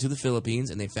went to the Philippines,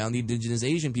 and they found the indigenous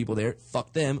Asian people there.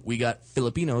 Fuck them. We got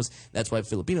Filipinos. That's why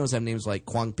Filipinos have names like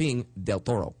Quang Ping del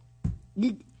Toro.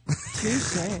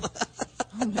 Touché.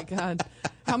 Oh my God.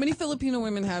 How many Filipino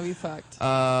women have you fucked?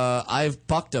 I've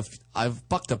fucked a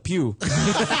few.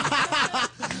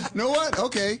 Know what?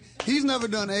 Okay, he's never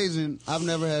done Asian. I've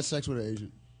never had sex with an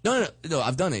Asian. No.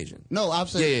 I've done Asian. No, I've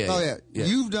said. Yeah.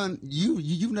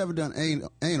 You've never done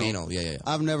anal. Anal. Yeah.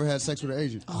 I've never had sex with an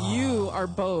Asian. You are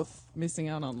both missing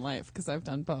out on life because I've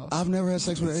done both. I've never had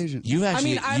sex with an Asian.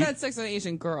 I've had sex with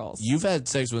Asian girls. You've had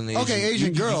sex with an Asian. Okay,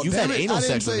 Asian girl. You've had anal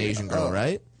sex with an Asian girl,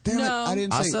 right? Damn no. it, I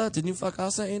didn't say. Asa, didn't you fuck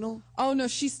Asa anal? Oh no,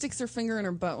 she sticks her finger in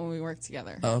her butt when we work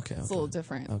together. Oh, okay. It's a little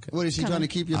different. Okay. What is she trying to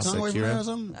keep your tongue away from her or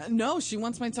something? No, she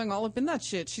wants my tongue all up in that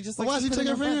shit. She just why is she taking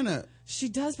her finger in there? She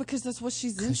does because that's what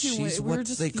she's into. She's what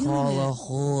they call a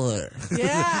whore.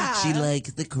 Yeah. She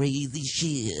likes the crazy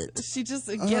shit. She just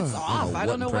gets off. I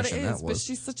don't know what it is, but was.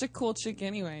 she's such a cool chick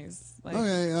anyways. Like,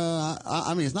 okay,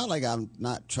 I mean, it's not like I've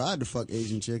not tried to fuck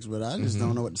Asian chicks, but I just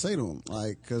don't know what to say to them.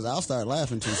 Like, because I'll start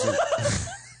laughing too soon.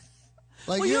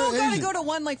 Like, well, you don't gotta go to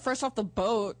one like fresh off the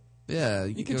boat. Yeah,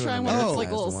 you can try one that's like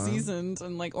a little seasoned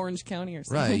in like Orange County or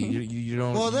something. Right, you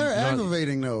don't. Well, they're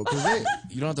aggravating though, because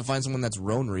you don't have to find someone that's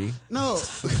ronery. No.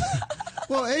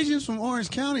 Well, Asians from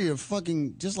Orange County are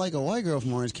fucking just like a white girl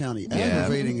from Orange County,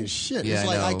 aggravating as shit. Yeah, it's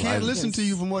like I can't listen to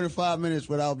you for more than 5 minutes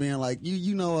without being like,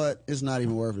 you know what? It's not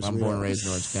even worth it. I'm born and raised in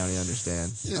Orange County. I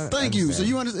understand. Thank you. So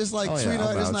you understand? It's like,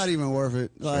 sweetheart, it's not even worth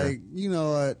it. Like, you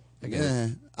know what?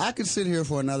 I could sit here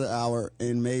for another hour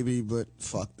and maybe, but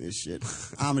fuck this shit.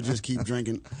 I'ma just keep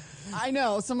drinking. I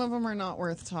know some of them are not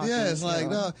worth talking. Yeah, it's like,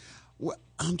 no,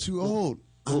 I'm too old.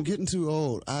 I'm getting too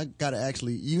old. I gotta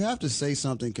you have to say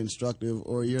something constructive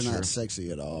or you're not sexy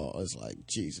at all. It's like,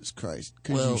 Jesus Christ.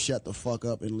 Could you shut the fuck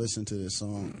up and listen to this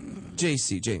song?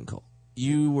 JC, Jaden Cole,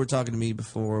 you were talking to me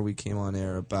before we came on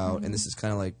air about, and this is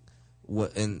kind of like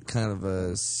kind of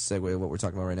a segue of what we're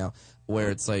talking about right now,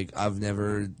 where it's like, I've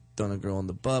never done a girl in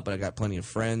the butt, but I got plenty of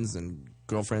friends and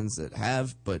girlfriends that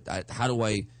have, but how do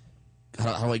I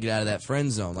get out of that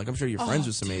friend zone? Like, I'm sure you're friends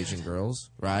with some Asian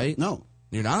girls, right? No.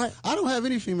 You're not? I don't have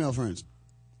any female friends.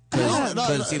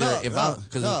 Because if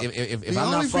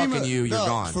I'm not fucking you, you're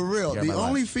gone. For real. The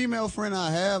only female friend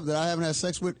I have that I haven't had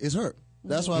sex with is her.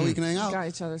 That's why we can hang out. Got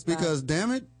each other's because,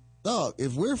 damn it, dog,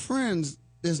 if we're friends,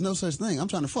 there's no such thing. I'm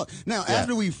trying to fuck. Now,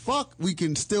 after we fuck, we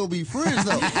can still be friends,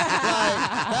 though.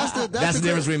 That's the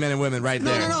difference between men and women right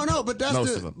there. No. But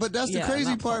that's the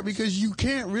crazy part, because you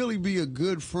can't really be a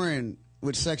good friend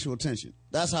with sexual tension.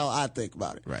 That's how I think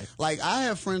about it. Right. Like, I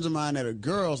have friends of mine that are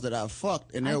girls that I've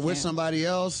fucked, and they're with somebody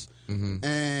else,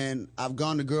 and I've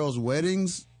gone to girls'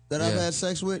 weddings that I've had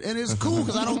sex with, and it's cool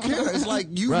because I don't care. It's like,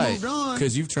 you moved on.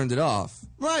 Because you've turned it off.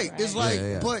 Right. It's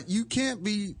like, but you can't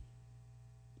be,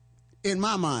 in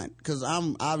my mind, because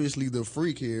I'm obviously the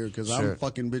freak here, because I'm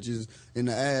fucking bitches in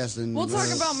the ass. And we'll talk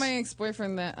about my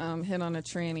ex-boyfriend that hit on a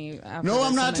tranny. No,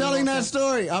 I'm not telling that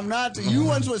story. I'm not. You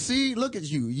wasn't. See, look at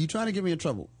you. You trying to get me in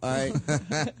trouble. All right.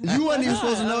 You wasn't even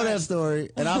supposed to know that story,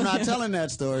 and I'm not telling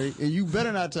that story, and you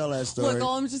better not tell that story. Look,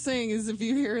 all I'm just saying is, if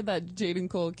you hear that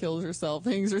Jaden Cole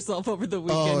hangs herself over the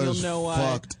weekend, you'll know why.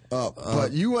 Fucked up.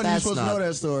 But you wasn't even supposed to know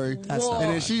that story, and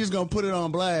then she's gonna put it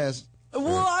on blast.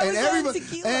 Well, I was on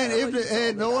tequila. And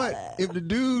you know what? If the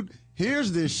dude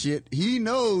hears this shit, he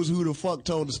knows who the fuck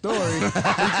told the story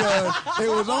because it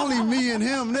was only me and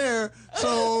him there.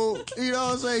 So, you know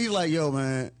what I'm saying? He's like, yo,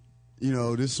 man, you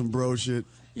know, this is some bro shit.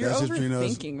 You're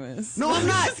overthinking this. No, I'm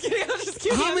not. I'm just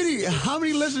kidding. How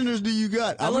many listeners do you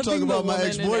got? I'm talking about my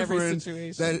ex-boyfriend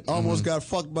that almost got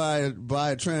fucked by a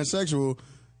transsexual.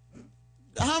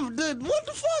 What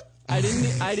the fuck? I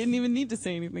didn't even need to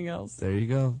say anything else. There you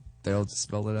go. They'll just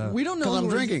spell it out. We don't know. Because I'm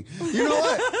drinking. You know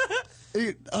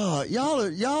what?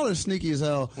 Y'all are sneaky as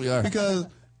hell. We are. Because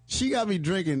she got me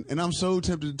drinking, and I'm so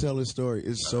tempted to tell this story.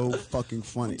 It's so fucking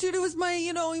funny. Dude, it was my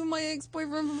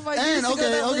ex-boyfriend from 5 years ago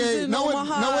that lives in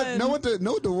Omaha. Know what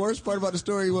the worst part about the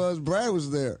story was? Brad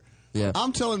was there. Yeah.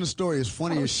 I'm telling the story. It's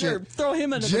funny as shit. Throw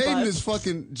him under the bus.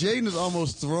 Jaden is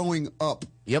almost throwing up.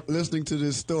 Yep. Listening to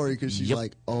this story because she's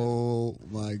like, oh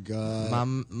my God.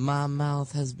 My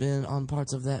mouth has been on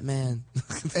parts of that man.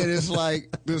 And it's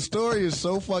like, the story is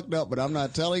so fucked up, but I'm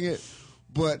not telling it.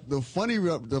 But the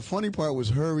funny part was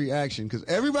her reaction because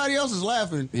everybody else is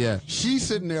laughing. Yeah. She's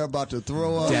sitting there about to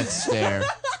throw up. Death stare.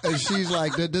 And she's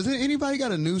like, does anybody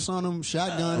got a noose on them?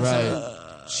 Shotgun? Right.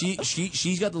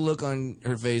 She's got the look on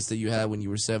her face that you had when you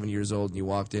were 7 years old and you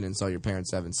walked in and saw your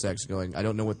parents having sex, going, I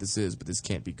don't know what this is, but this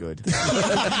can't be good. Thank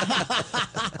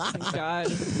God.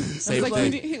 Same like,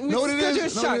 thing. Let's go do a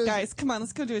shot, guys. Come on,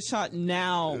 let's go do a shot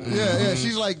now. Yeah.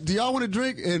 She's like, do y'all want to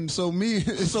drink? And so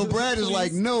Brad is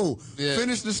like, no. Yeah.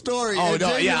 Finish the story. Oh,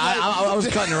 no, yeah, I was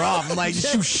cutting her off. I'm like,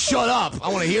 you shut up.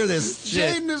 I want to hear this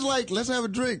shit. Jaden is like, let's have a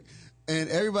drink. And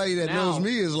everybody that knows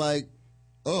me is like,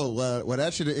 oh, well,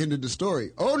 that should have ended the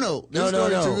story. Oh, no. This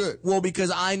story is too good. Well,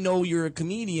 because I know you're a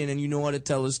comedian and you know how to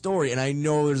tell a story, and I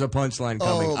know there's a punchline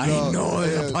coming. Oh, I know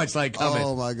there's a punchline coming.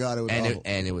 Oh, my God. It was awful.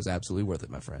 And it was absolutely worth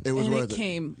it, my friend. It was worth it. It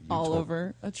came all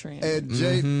over a train. And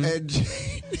Jane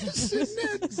is sitting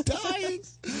there dying.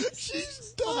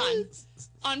 She's dying.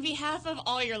 On behalf of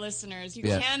all your listeners, you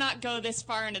cannot go this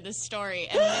far into this story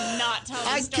and then not tell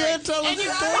the story. I can't tell the story. And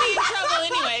you're already in trouble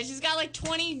anyway. She's got like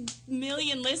 20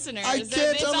 million listeners. I can't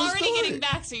tell the story. It's already getting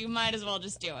back, so you might as well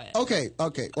just do it. Okay.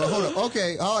 Well, hold on.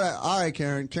 Okay, all right,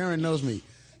 Karen. Karen knows me.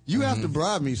 You have to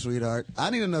bribe me, sweetheart.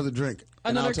 I need another drink.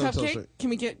 Another cupcake?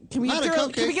 Can we get to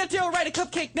write a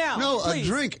cupcake now? No, please. A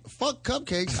drink. Fuck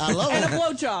cupcakes. I love and them. And a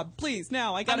blowjob, please.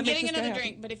 Now I gotta. I'm getting another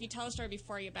drink, but if you tell a story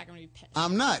before you get back, I'm gonna be pissed.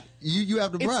 I'm not. You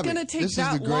have to bribe me. It's gonna take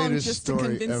that long just to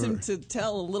convince him to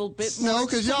tell a little bit more. No,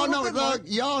 because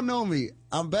y'all know me.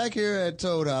 I'm back here at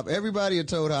Toad Hop. Everybody at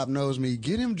Toad Hop knows me.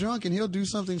 Get him drunk and he'll do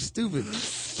something stupid.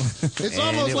 It's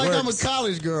almost like I'm a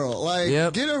college girl. Like,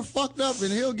 get her fucked up and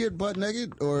he'll get butt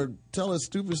naked or tell a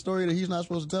stupid story that he's not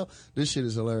supposed to tell. This shit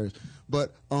is hilarious.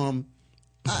 But I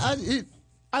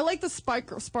like the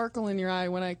sparkle in your eye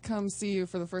when I come see you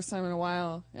for the first time in a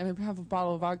while and I have a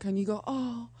bottle of vodka and you go,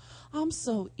 oh, I'm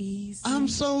so easy. I'm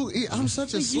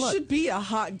such a slut. You should be a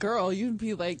hot girl. You'd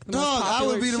be like the most popular I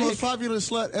would be the most popular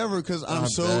slut ever because I'm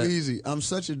so easy. I'm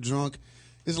such a drunk.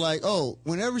 It's like, oh,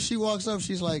 whenever she walks up,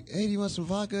 she's like, hey, do you want some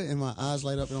vodka? And my eyes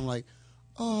light up and I'm like,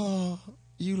 oh,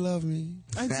 you love me.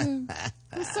 I do.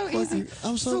 I'm so easy.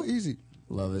 I'm so easy.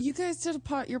 Love it. You guys did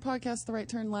your podcast, The Right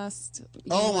Turn, last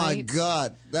my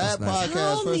God. That podcast,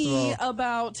 Tell first of all. me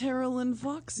about Tara Lynn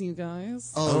Fox, you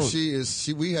guys.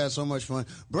 We had so much fun.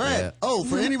 Brad,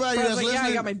 for anybody that's listening. Yeah,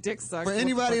 I got my dick sucked. For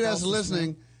anybody that's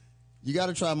listening, you got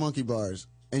to try monkey bars.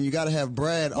 And you got to have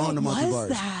Brad on the monkey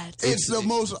bars. That? It's the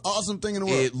most awesome thing in the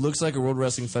world. It looks like a World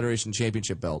Wrestling Federation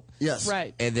championship belt. Yes.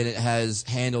 Right. And then it has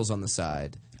handles on the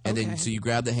side. And then so you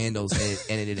grab the handles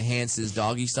and it enhances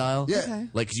doggy style. Yeah. Okay.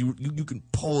 Like you can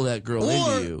pull that girl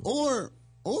into you. Or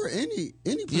any position,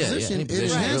 any position, it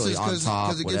enhances really,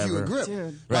 because it gives you a grip.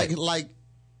 Dude. Right. Like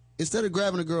instead of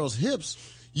grabbing a girl's hips,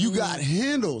 you got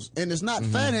handles, and it's not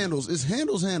fat handles, it's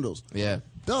handles. Yeah.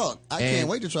 Dog, I can't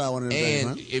wait to try one of them things,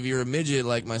 man. And if you're a midget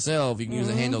like myself, you can use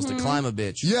the handles to climb a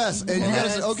bitch. Yes, and you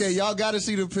gotta y'all got to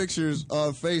see the pictures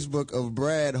on Facebook of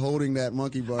Brad holding that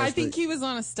monkey bar. I think he was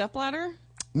on a stepladder.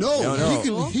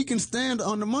 No. He can stand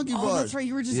on the monkey bars. Oh, that's right.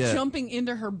 You were just jumping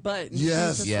into her butt.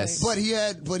 Yes. But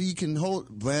he can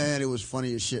hold. Man, it was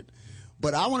funny as shit.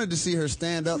 But I wanted to see her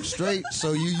stand up straight,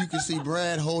 so you could see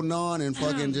Brad holding on and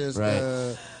fucking just.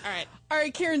 All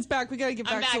right, Karen's back. We got to get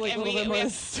back to like a little bit more. We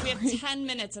have 10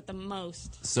 minutes at the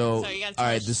most. So you gotta all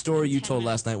right, the story you told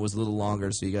last night was a little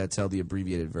longer, so you got to tell the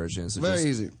abbreviated version. So very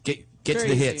easy. Get to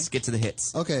the hits. Get to the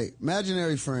hits. Okay,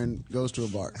 imaginary friend goes to a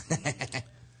bar,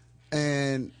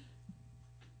 and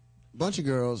a bunch of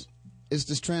girls. It's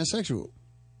this transsexual.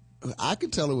 I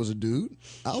could tell it was a dude.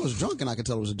 I was drunk and I could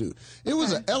tell it was a dude. It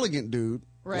was an elegant dude.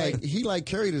 Right. Like he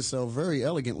carried himself very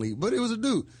elegantly, but it was a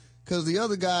dude. Because the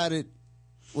other guy that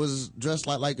was dressed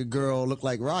like a girl looked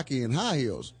like Rocky in high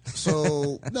heels.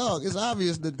 So, dog, it's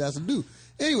obvious that that's a dude.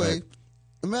 Anyway,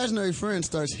 imaginary friend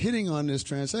starts hitting on this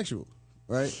transsexual,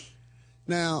 right?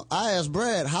 Now, I asked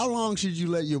Brad, how long should you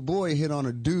let your boy hit on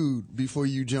a dude before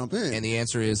you jump in? And the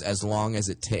answer is as long as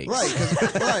it takes. Right,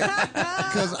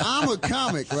 because I'm a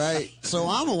comic, right? So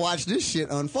I'm gonna watch this shit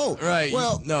unfold. Right.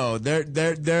 Well, no,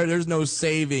 there's no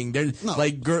saving.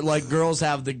 Like girls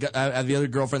have the other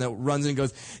girlfriend that runs in and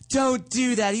goes, "Don't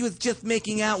do that. He was just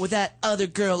making out with that other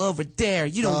girl over there.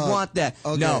 You don't want that."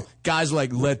 Okay. No, guys are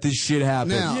like, let this shit happen.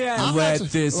 Now, let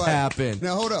this happen.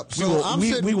 Now hold up. So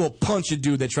we will punch a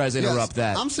dude that tries to interrupt that.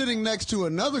 I'm sitting next to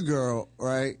another girl,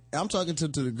 right? I'm talking to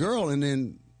the girl, and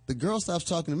then the girl stops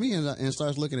talking to me and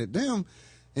starts looking at them,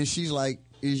 and she's like,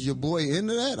 "Is your boy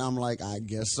into that?" I'm like, "I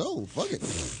guess so. Fuck it."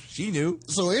 She knew.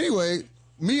 So anyway,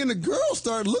 me and the girl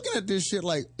started looking at this shit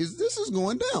like, this is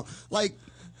going down? Like,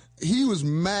 he was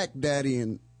Mac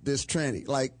Daddying this tranny,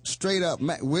 like straight up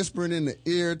whispering in the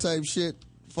ear type shit,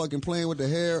 fucking playing with the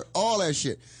hair, all that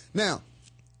shit. Now,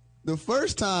 the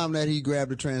first time that he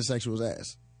grabbed a transsexual's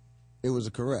ass, it was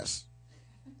a caress.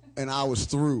 And I was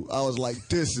through. I was like,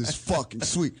 this is fucking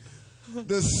sweet.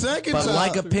 The second time. But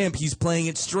like a pimp, he's playing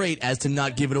it straight as to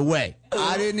not give it away.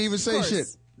 I didn't even say shit.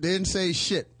 Didn't say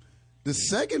shit. The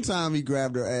second time he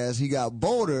grabbed her ass, he got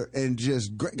bolder and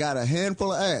just got a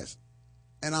handful of ass.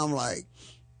 And I'm like,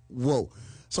 whoa.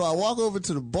 So I walk over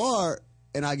to the bar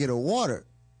and I get a water.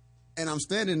 And I'm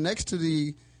standing next to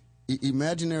the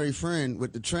imaginary friend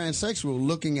with the transsexual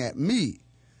looking at me.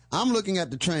 I'm looking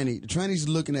at the tranny. The tranny's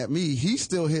looking at me. He's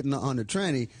still hitting on the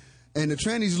tranny. And the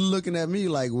tranny's looking at me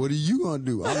like, what are you going to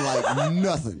do? I'm like,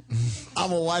 nothing.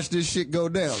 I'm going to watch this shit go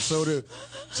down. So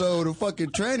the fucking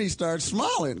tranny starts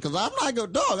smiling because I'm not going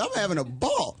to, dog, I'm having a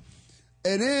ball.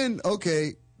 And then,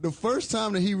 okay, the first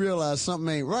time that he realized something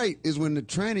ain't right is when the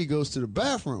tranny goes to the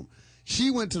bathroom.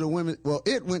 It went to the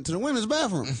women's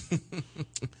bathroom.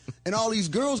 And all these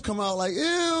girls come out like, ew,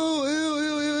 ew,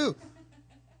 ew, ew.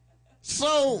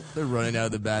 So they're running out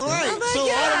of the bathroom.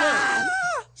 Right.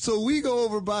 So we go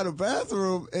over by the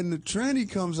bathroom, and the tranny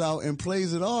comes out and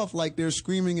plays it off like they're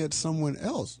screaming at someone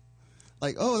else.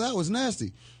 Like, oh, that was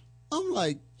nasty. I'm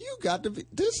like, you got to be,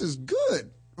 this is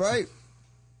good, right?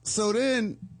 So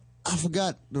then I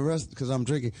forgot the rest because I'm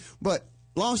drinking. But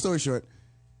long story short,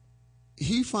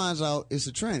 he finds out it's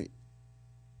a tranny.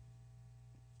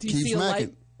 Do you see a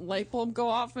light bulb go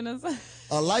off in his...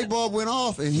 A light bulb went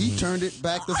off, and he turned it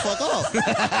back the fuck off.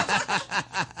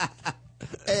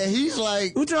 And he's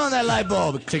like... Who turned on that light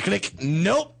bulb? Click, click.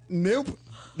 Nope.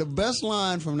 The best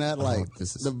line from that night.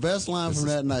 This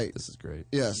is great.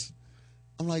 Yes.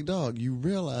 I'm like, dog, you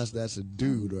realize that's a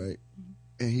dude, right?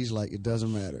 And he's like, it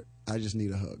doesn't matter. I just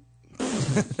need a hug.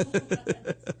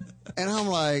 And I'm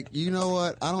like, you know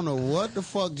what? I don't know what the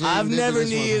fuck Jaden did. I've never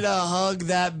needed a hug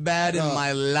that bad in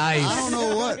my life. I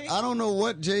don't know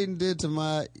what Jaden did to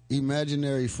my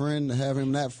imaginary friend to have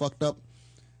him that fucked up.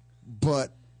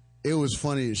 But It was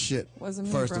funny as shit. Wasn't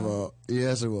me, First bro. of all,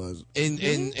 yes, it was. And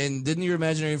didn't your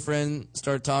imaginary friend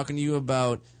start talking to you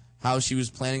about how she was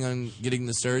planning on getting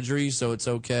the surgery, so it's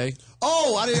okay?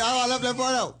 Oh, I left that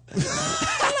part out.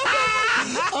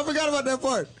 I forgot about that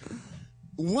part.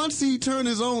 Once he turned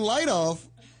his own light off,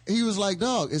 he was like,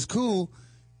 dog, it's cool.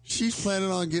 She's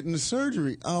planning on getting the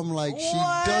surgery. I'm like, she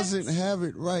doesn't have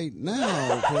it right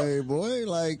now, Playboy.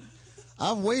 Like,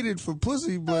 I've waited for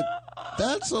pussy, but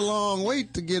that's a long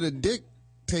wait to get a dick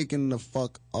taken the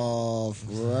fuck off,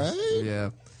 right? Yeah.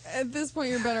 At this point,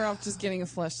 you're better off just getting a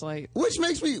fleshlight. Which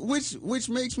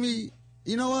makes me,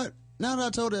 you know what? Now that I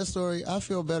told that story, I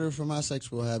feel better for my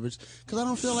sexual habits because I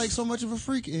don't feel like so much of a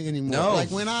freak anymore. No. Like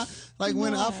when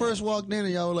I first walked in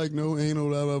and y'all were like, no anal,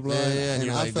 blah blah blah. Yeah, and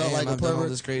you're I like, felt damn, like a I've done all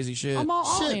pervert. this crazy shit. I'm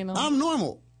all Shit, anal. I'm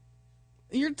normal.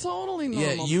 You're totally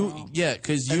normal.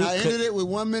 Because you. And I ended it with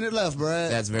 1 minute left,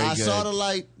 Brad. That's very I good. saw the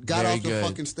light, got Very off the good.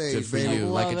 fucking stage, Good for baby. you,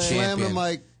 like a Slammed champion. the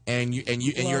mic. And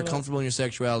you're comfortable in your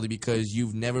sexuality because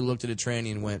you've never looked at a tranny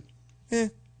and went,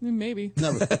 Maybe.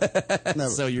 Never.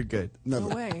 So you're good. Never.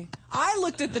 No way. I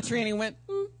looked at the tranny and went,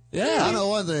 Yeah. I know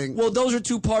one thing. Well, those are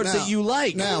two parts that you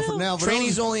like. Now, for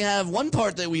trannies only have one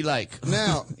part that we like.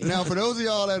 Now, for those of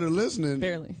y'all that are listening,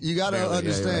 Barely. you got to Barely, yeah,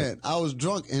 understand. you're I was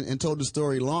drunk and told the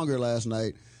story longer last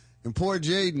night, and poor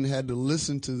Jaden had to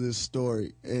listen to this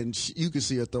story, and you could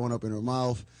see her throwing up in her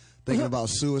mouth, thinking about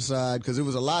suicide, because there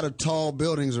was a lot of tall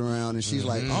buildings around, and she's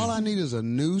like, all I need is a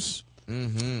noose.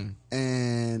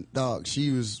 And, dog,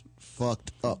 she was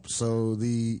fucked up. So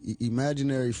the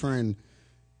imaginary friend...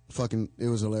 it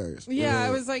was hilarious. yeah, I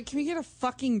was like, can we get a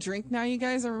fucking drink now, you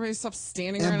guys? Everybody stop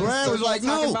standing around. And Brad was like,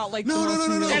 talking no, about, like, no, the most There's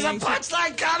a humiliating shit.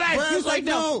 punchline coming! Brad was like,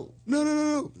 no.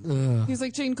 He's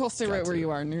like, Jane Cole, stay right where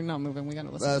you are, and you're not moving. We gotta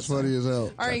listen. That's to this funny as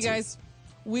hell. All right, guys.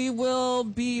 We will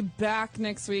be back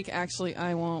next week. Actually,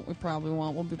 I won't. We probably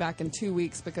won't. We'll be back in 2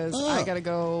 weeks because I got to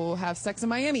go have sex in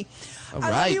Miami. All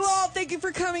I right. love you all. Thank you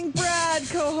for coming. Brad,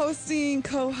 co-hosting,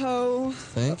 co-ho.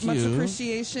 Thank Much you.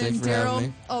 appreciation. Thanks for having Daryl,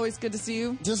 me. always good to see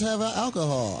you. Just have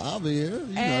alcohol. I'll be here.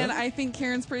 You And know. I think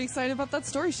Karen's pretty excited about that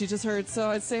story she just heard.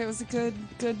 So I'd say it was a good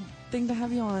thing to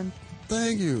have you on.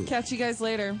 Thank you. Catch you guys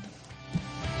later.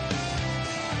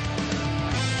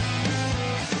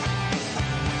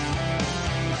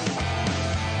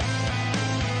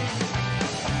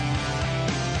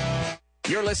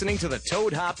 You're listening to the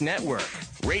Toad Hop Network,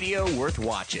 radio worth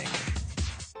watching.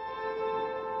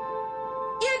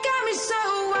 You got me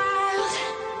so wild.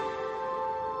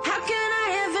 How can I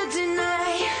ever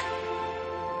deny?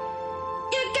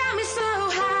 You got me so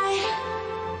high.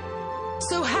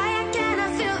 So high.